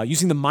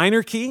 Using the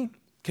minor key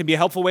can be a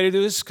helpful way to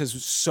do this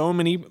because so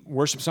many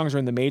worship songs are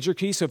in the major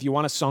key. So if you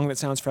want a song that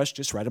sounds fresh,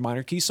 just write a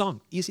minor key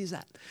song. Easy as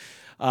that.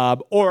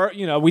 Or,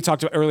 we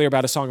talked earlier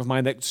about a song of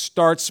mine that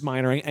starts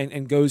minor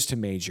and goes to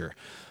major.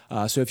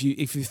 So if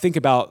you think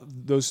about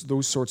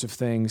those sorts of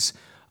things,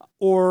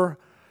 or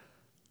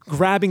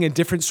grabbing a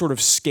different sort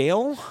of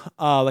scale,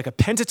 like a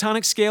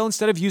pentatonic scale,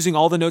 instead of using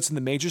all the notes in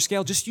the major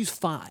scale, just use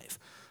 5.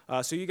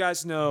 So you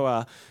guys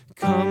know,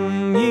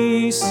 come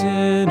ye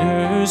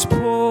sinners,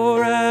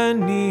 poor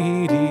and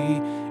needy.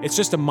 It's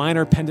just a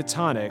minor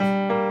pentatonic.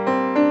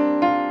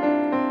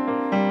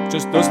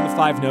 Just those are the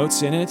 5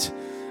 notes in it.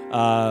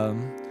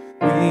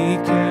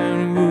 Weak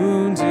and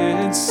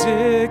wounded,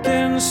 sick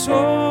and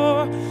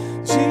sore,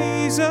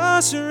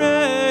 Jesus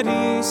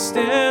ready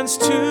stands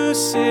to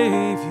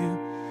save you,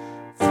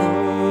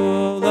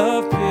 full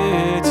of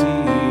pity,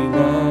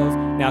 love.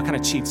 Now it kind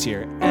of cheats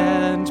here.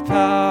 And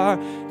power,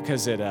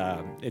 because it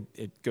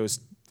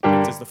does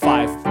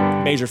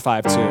the major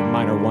 5 to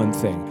minor 1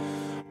 thing.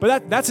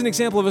 But that's an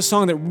example of a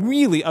song that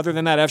really, other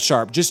than that F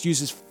sharp, just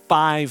uses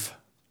 5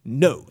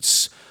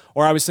 notes.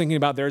 Or I was thinking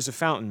about There's a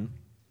Fountain,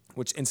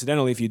 which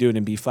incidentally, if you do it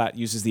in B flat,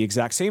 uses the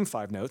exact same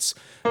 5 notes.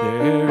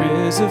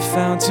 There is a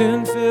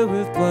fountain filled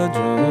with blood.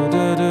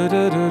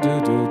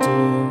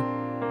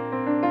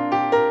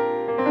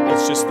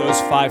 It's just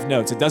those 5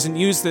 notes. It doesn't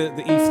use the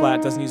E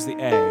flat, doesn't use the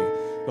A.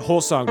 The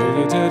whole song.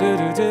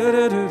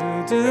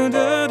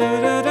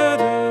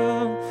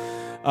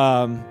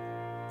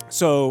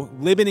 So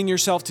limiting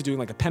yourself to doing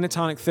like a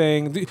pentatonic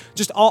thing,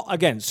 just all,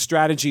 again,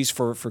 strategies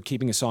for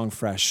keeping a song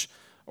fresh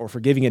or for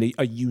giving it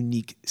a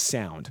unique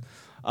sound.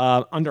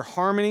 Under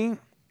harmony,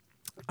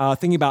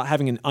 thinking about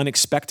having an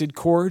unexpected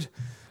chord,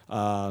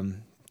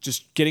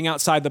 just getting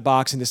outside the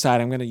box and decide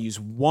I'm going to use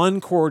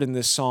one chord in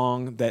this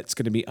song that's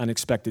going to be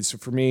unexpected. So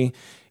for me,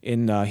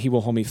 in He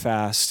Will Hold Me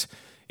Fast,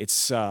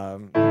 it's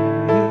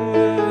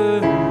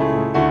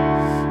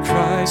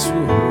Christ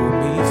will hold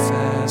me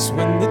fast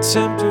when the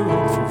tempter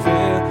won't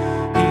prevail.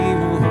 He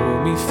will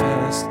hold me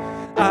fast.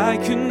 I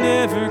can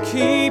never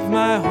keep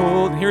my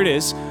hold. And here it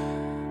is.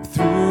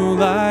 Through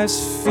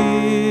life's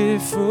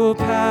fearful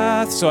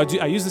path. So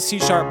I use the C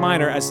sharp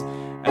minor as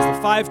the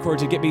 5 chord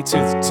to get me to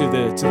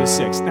the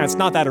 6. Now, it's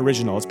not that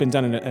original. It's been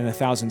done in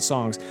 1,000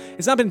 songs.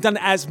 It's not been done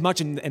as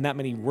much in that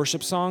many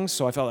worship songs,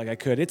 so I felt like I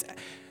could.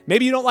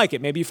 Maybe you don't like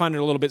it. Maybe you find it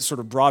a little bit sort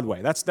of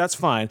Broadway. That's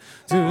fine.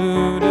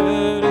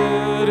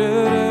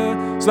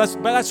 So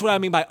that's what I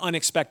mean by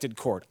unexpected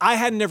chord. I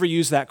had never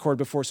used that chord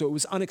before, so it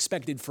was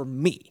unexpected for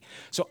me.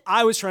 So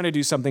I was trying to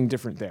do something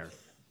different there.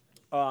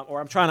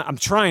 I'm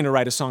trying to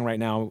write a song right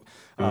now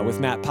with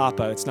Matt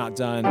Papa. It's not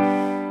done,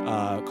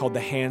 called "The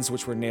Hands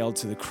Which Were Nailed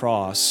to the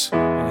Cross."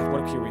 And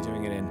what key are we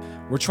doing it in?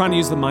 We're trying to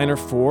use the minor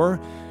 4.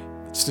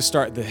 It's to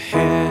start the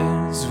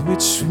hands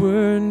which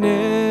were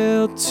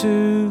nailed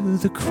to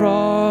the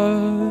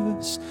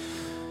cross.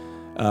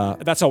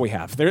 That's all we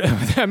have.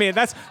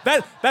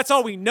 That's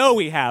all we know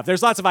we have.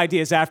 There's lots of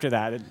ideas after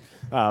that.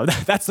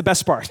 That's the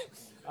best part.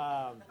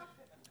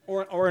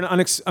 Or an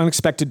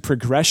unexpected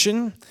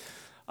progression.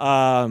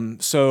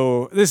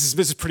 So this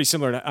is pretty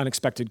similar to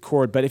Unexpected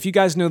Chord, but if you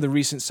guys know the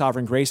recent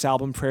Sovereign Grace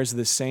album, Prayers of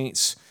the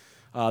Saints,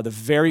 the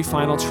very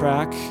final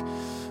track,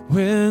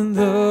 when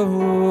the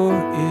war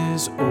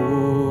is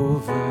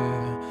over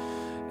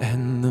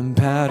and the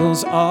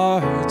battles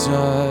are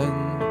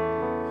done,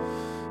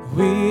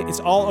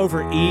 it's all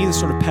over E, the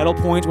sort of pedal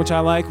point, which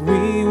I like.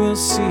 We will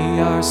see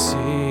our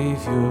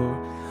Savior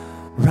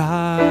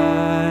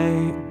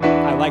ride.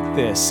 I like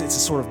this. It's a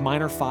sort of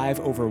minor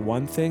 5 over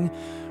 1 thing.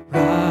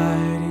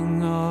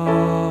 Riding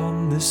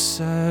on the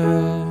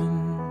sun.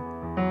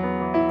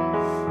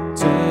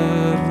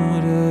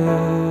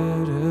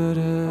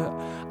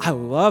 I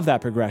love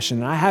that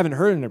progression. I haven't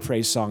heard it in a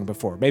praise song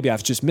before. Maybe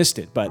I've just missed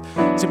it, but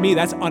to me,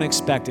 that's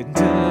unexpected.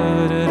 So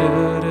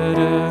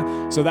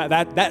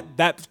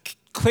that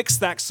clicks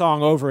that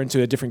song over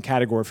into a different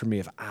category for me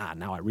of,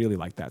 now I really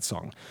like that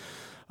song.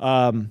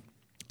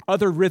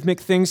 Other rhythmic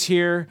things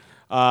here.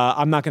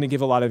 I'm not going to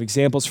give a lot of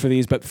examples for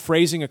these, but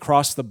phrasing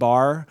across the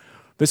bar.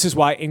 This is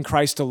why In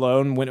Christ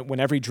Alone, when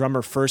every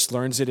drummer first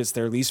learns it, it's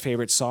their least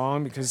favorite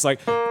song, because it's like,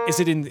 is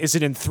it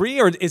in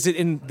 3 or is it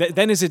in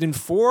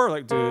 4?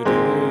 Like 2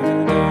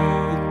 and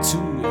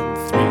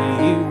 3,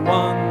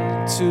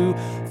 1, 2,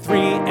 3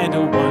 and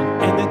a 1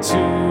 and a 2,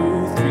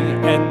 3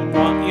 and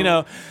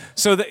 1.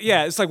 So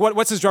it's like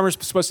what's his drummer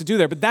supposed to do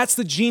there? But that's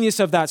the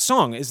genius of that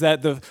song, is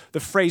that the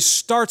phrase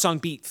starts on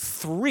beat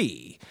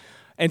 3,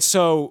 and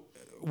so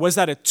was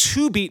that a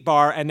 2-beat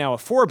bar and now a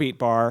 4-beat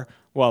bar?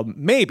 Well,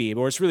 maybe,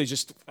 or it's really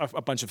just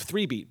a bunch of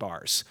 3-beat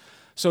bars.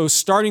 So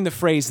starting the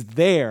phrase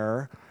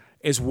there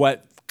is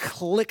what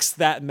clicks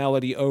that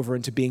melody over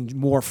into being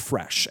more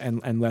fresh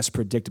and less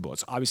predictable.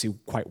 It's obviously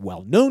quite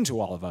well known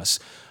to all of us,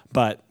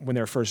 but when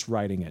they're first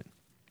writing it.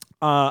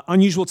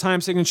 Unusual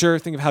time signature,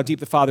 think of How Deep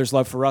the Father's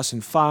Love for Us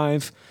in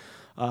 5.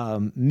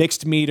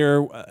 Mixed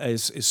meter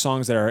is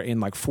songs that are in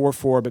like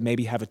 4/4, but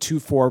maybe have a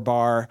 2/4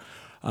 bar,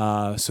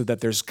 so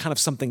that there's kind of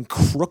something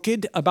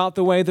crooked about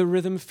the way the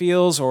rhythm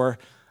feels, or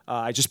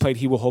I just played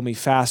He Will Hold Me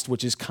Fast,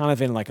 which is kind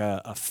of in like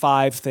a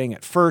 5 thing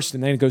at first,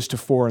 and then it goes to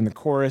 4 in the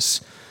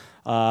chorus.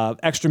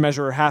 Extra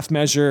measure or half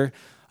measure,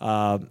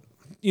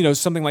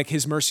 something like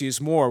His Mercy Is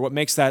More. What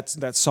makes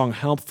that song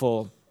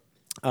helpful?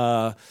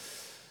 Thrown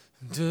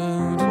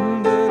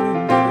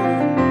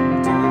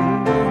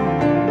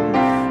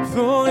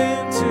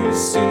into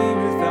sea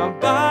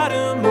without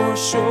bottom or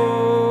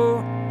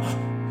shore.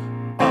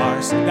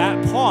 So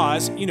that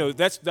pause,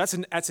 that's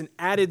an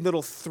added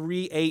little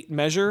 3/8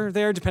 measure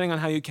there, depending on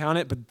how you count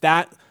it, but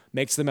that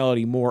makes the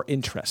melody more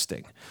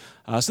interesting.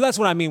 So that's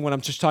what I mean when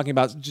I'm just talking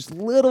about just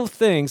little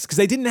things, because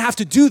they didn't have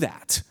to do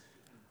that.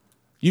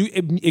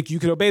 You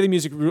could obey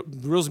the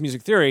rules of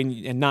music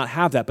theory and not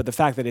have that, but the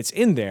fact that it's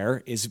in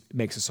there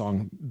makes a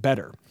song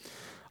better.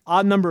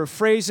 Odd number of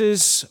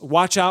phrases.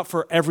 Watch out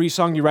for every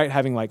song you write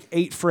having like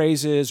 8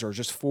 phrases or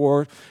just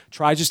 4.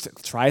 Try a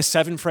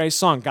 7-phrase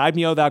song. Guide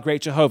me, O thou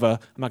great Jehovah.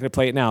 I'm not going to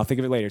play it now. Think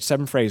of it later.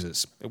 7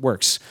 phrases. It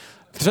works.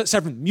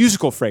 7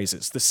 musical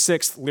phrases. The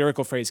 6th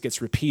lyrical phrase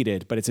gets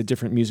repeated, but it's a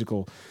different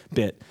musical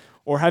bit.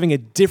 Or having a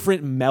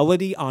different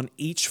melody on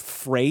each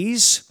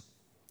phrase.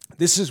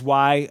 This is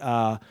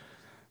why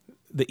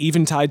the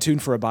Eventide tune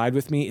for Abide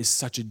With Me is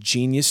such a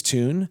genius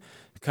tune,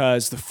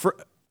 because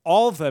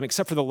all of them,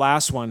 except for the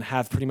last one,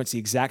 have pretty much the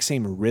exact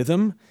same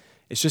rhythm.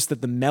 It's just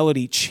that the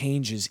melody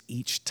changes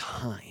each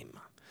time.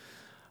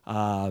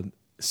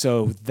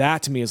 So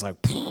that to me is like,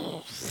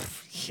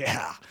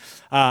 yeah.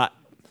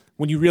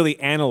 When you really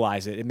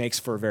analyze it, it makes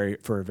for a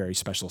very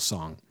special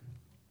song.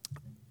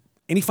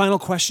 Any final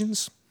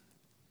questions?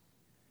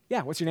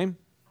 Yeah, what's your name?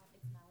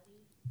 It's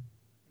Melody.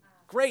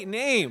 Great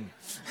name.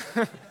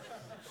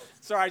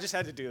 Sorry, I just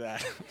had to do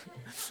that.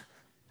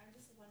 I'm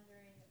just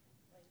wondering,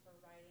 like, for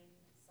writing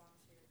songs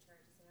for your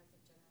church, is there like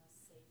a general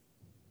safe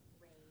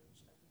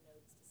range of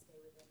notes to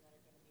stay within that are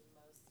going to be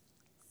most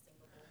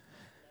singable for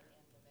men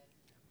and women?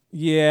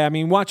 Yeah, I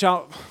mean, watch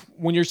out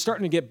when you're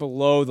starting to get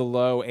below the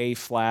low A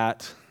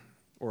flat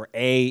or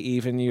A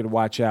even, you got to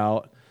watch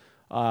out.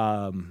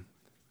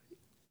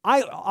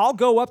 I'll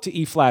go up to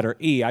E flat or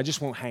E. I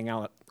just won't hang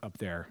out up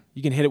there.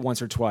 You can hit it once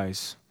or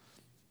twice.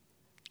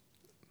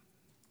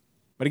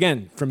 But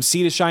again, from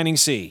C to shining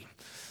C.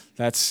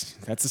 That's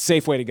a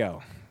safe way to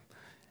go.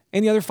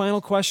 Any other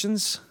final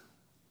questions?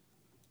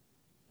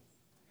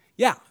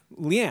 Yeah,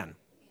 Leanne. Do you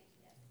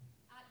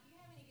have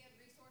any good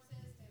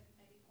resources to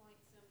maybe point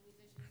some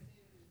musicians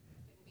who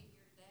couldn't be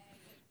here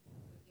today that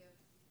would give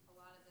a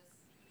lot of this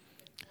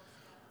good course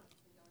stuff that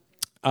we've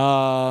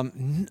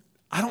been going through?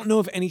 I don't know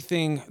of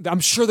anything. I'm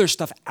sure there's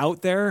stuff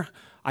out there.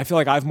 I feel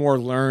like I've more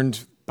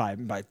learned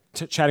by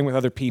chatting with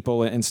other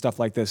people and stuff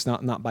like this,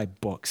 not by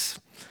books.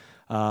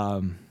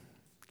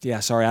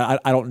 Sorry, I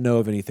don't know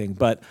of anything.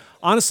 But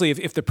honestly,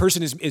 if the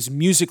person is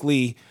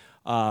musically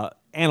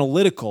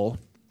analytical,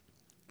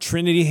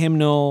 Trinity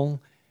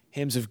hymnal,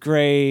 hymns of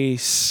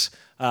grace,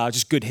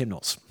 just good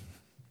hymnals.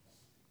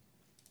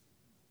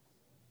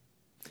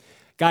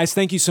 Guys,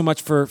 thank you so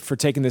much for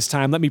taking this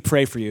time. Let me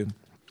pray for you.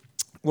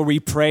 Lord, we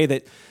pray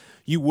that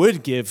you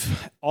would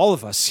give all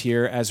of us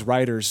here as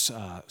writers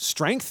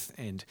strength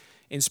and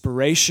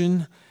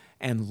inspiration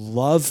and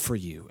love for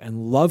you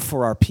and love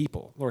for our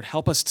people. Lord,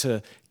 help us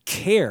to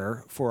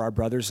care for our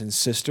brothers and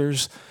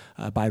sisters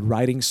by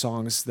writing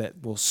songs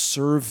that will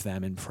serve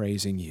them in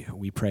praising you.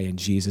 We pray in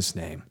Jesus'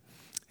 name.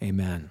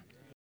 Amen.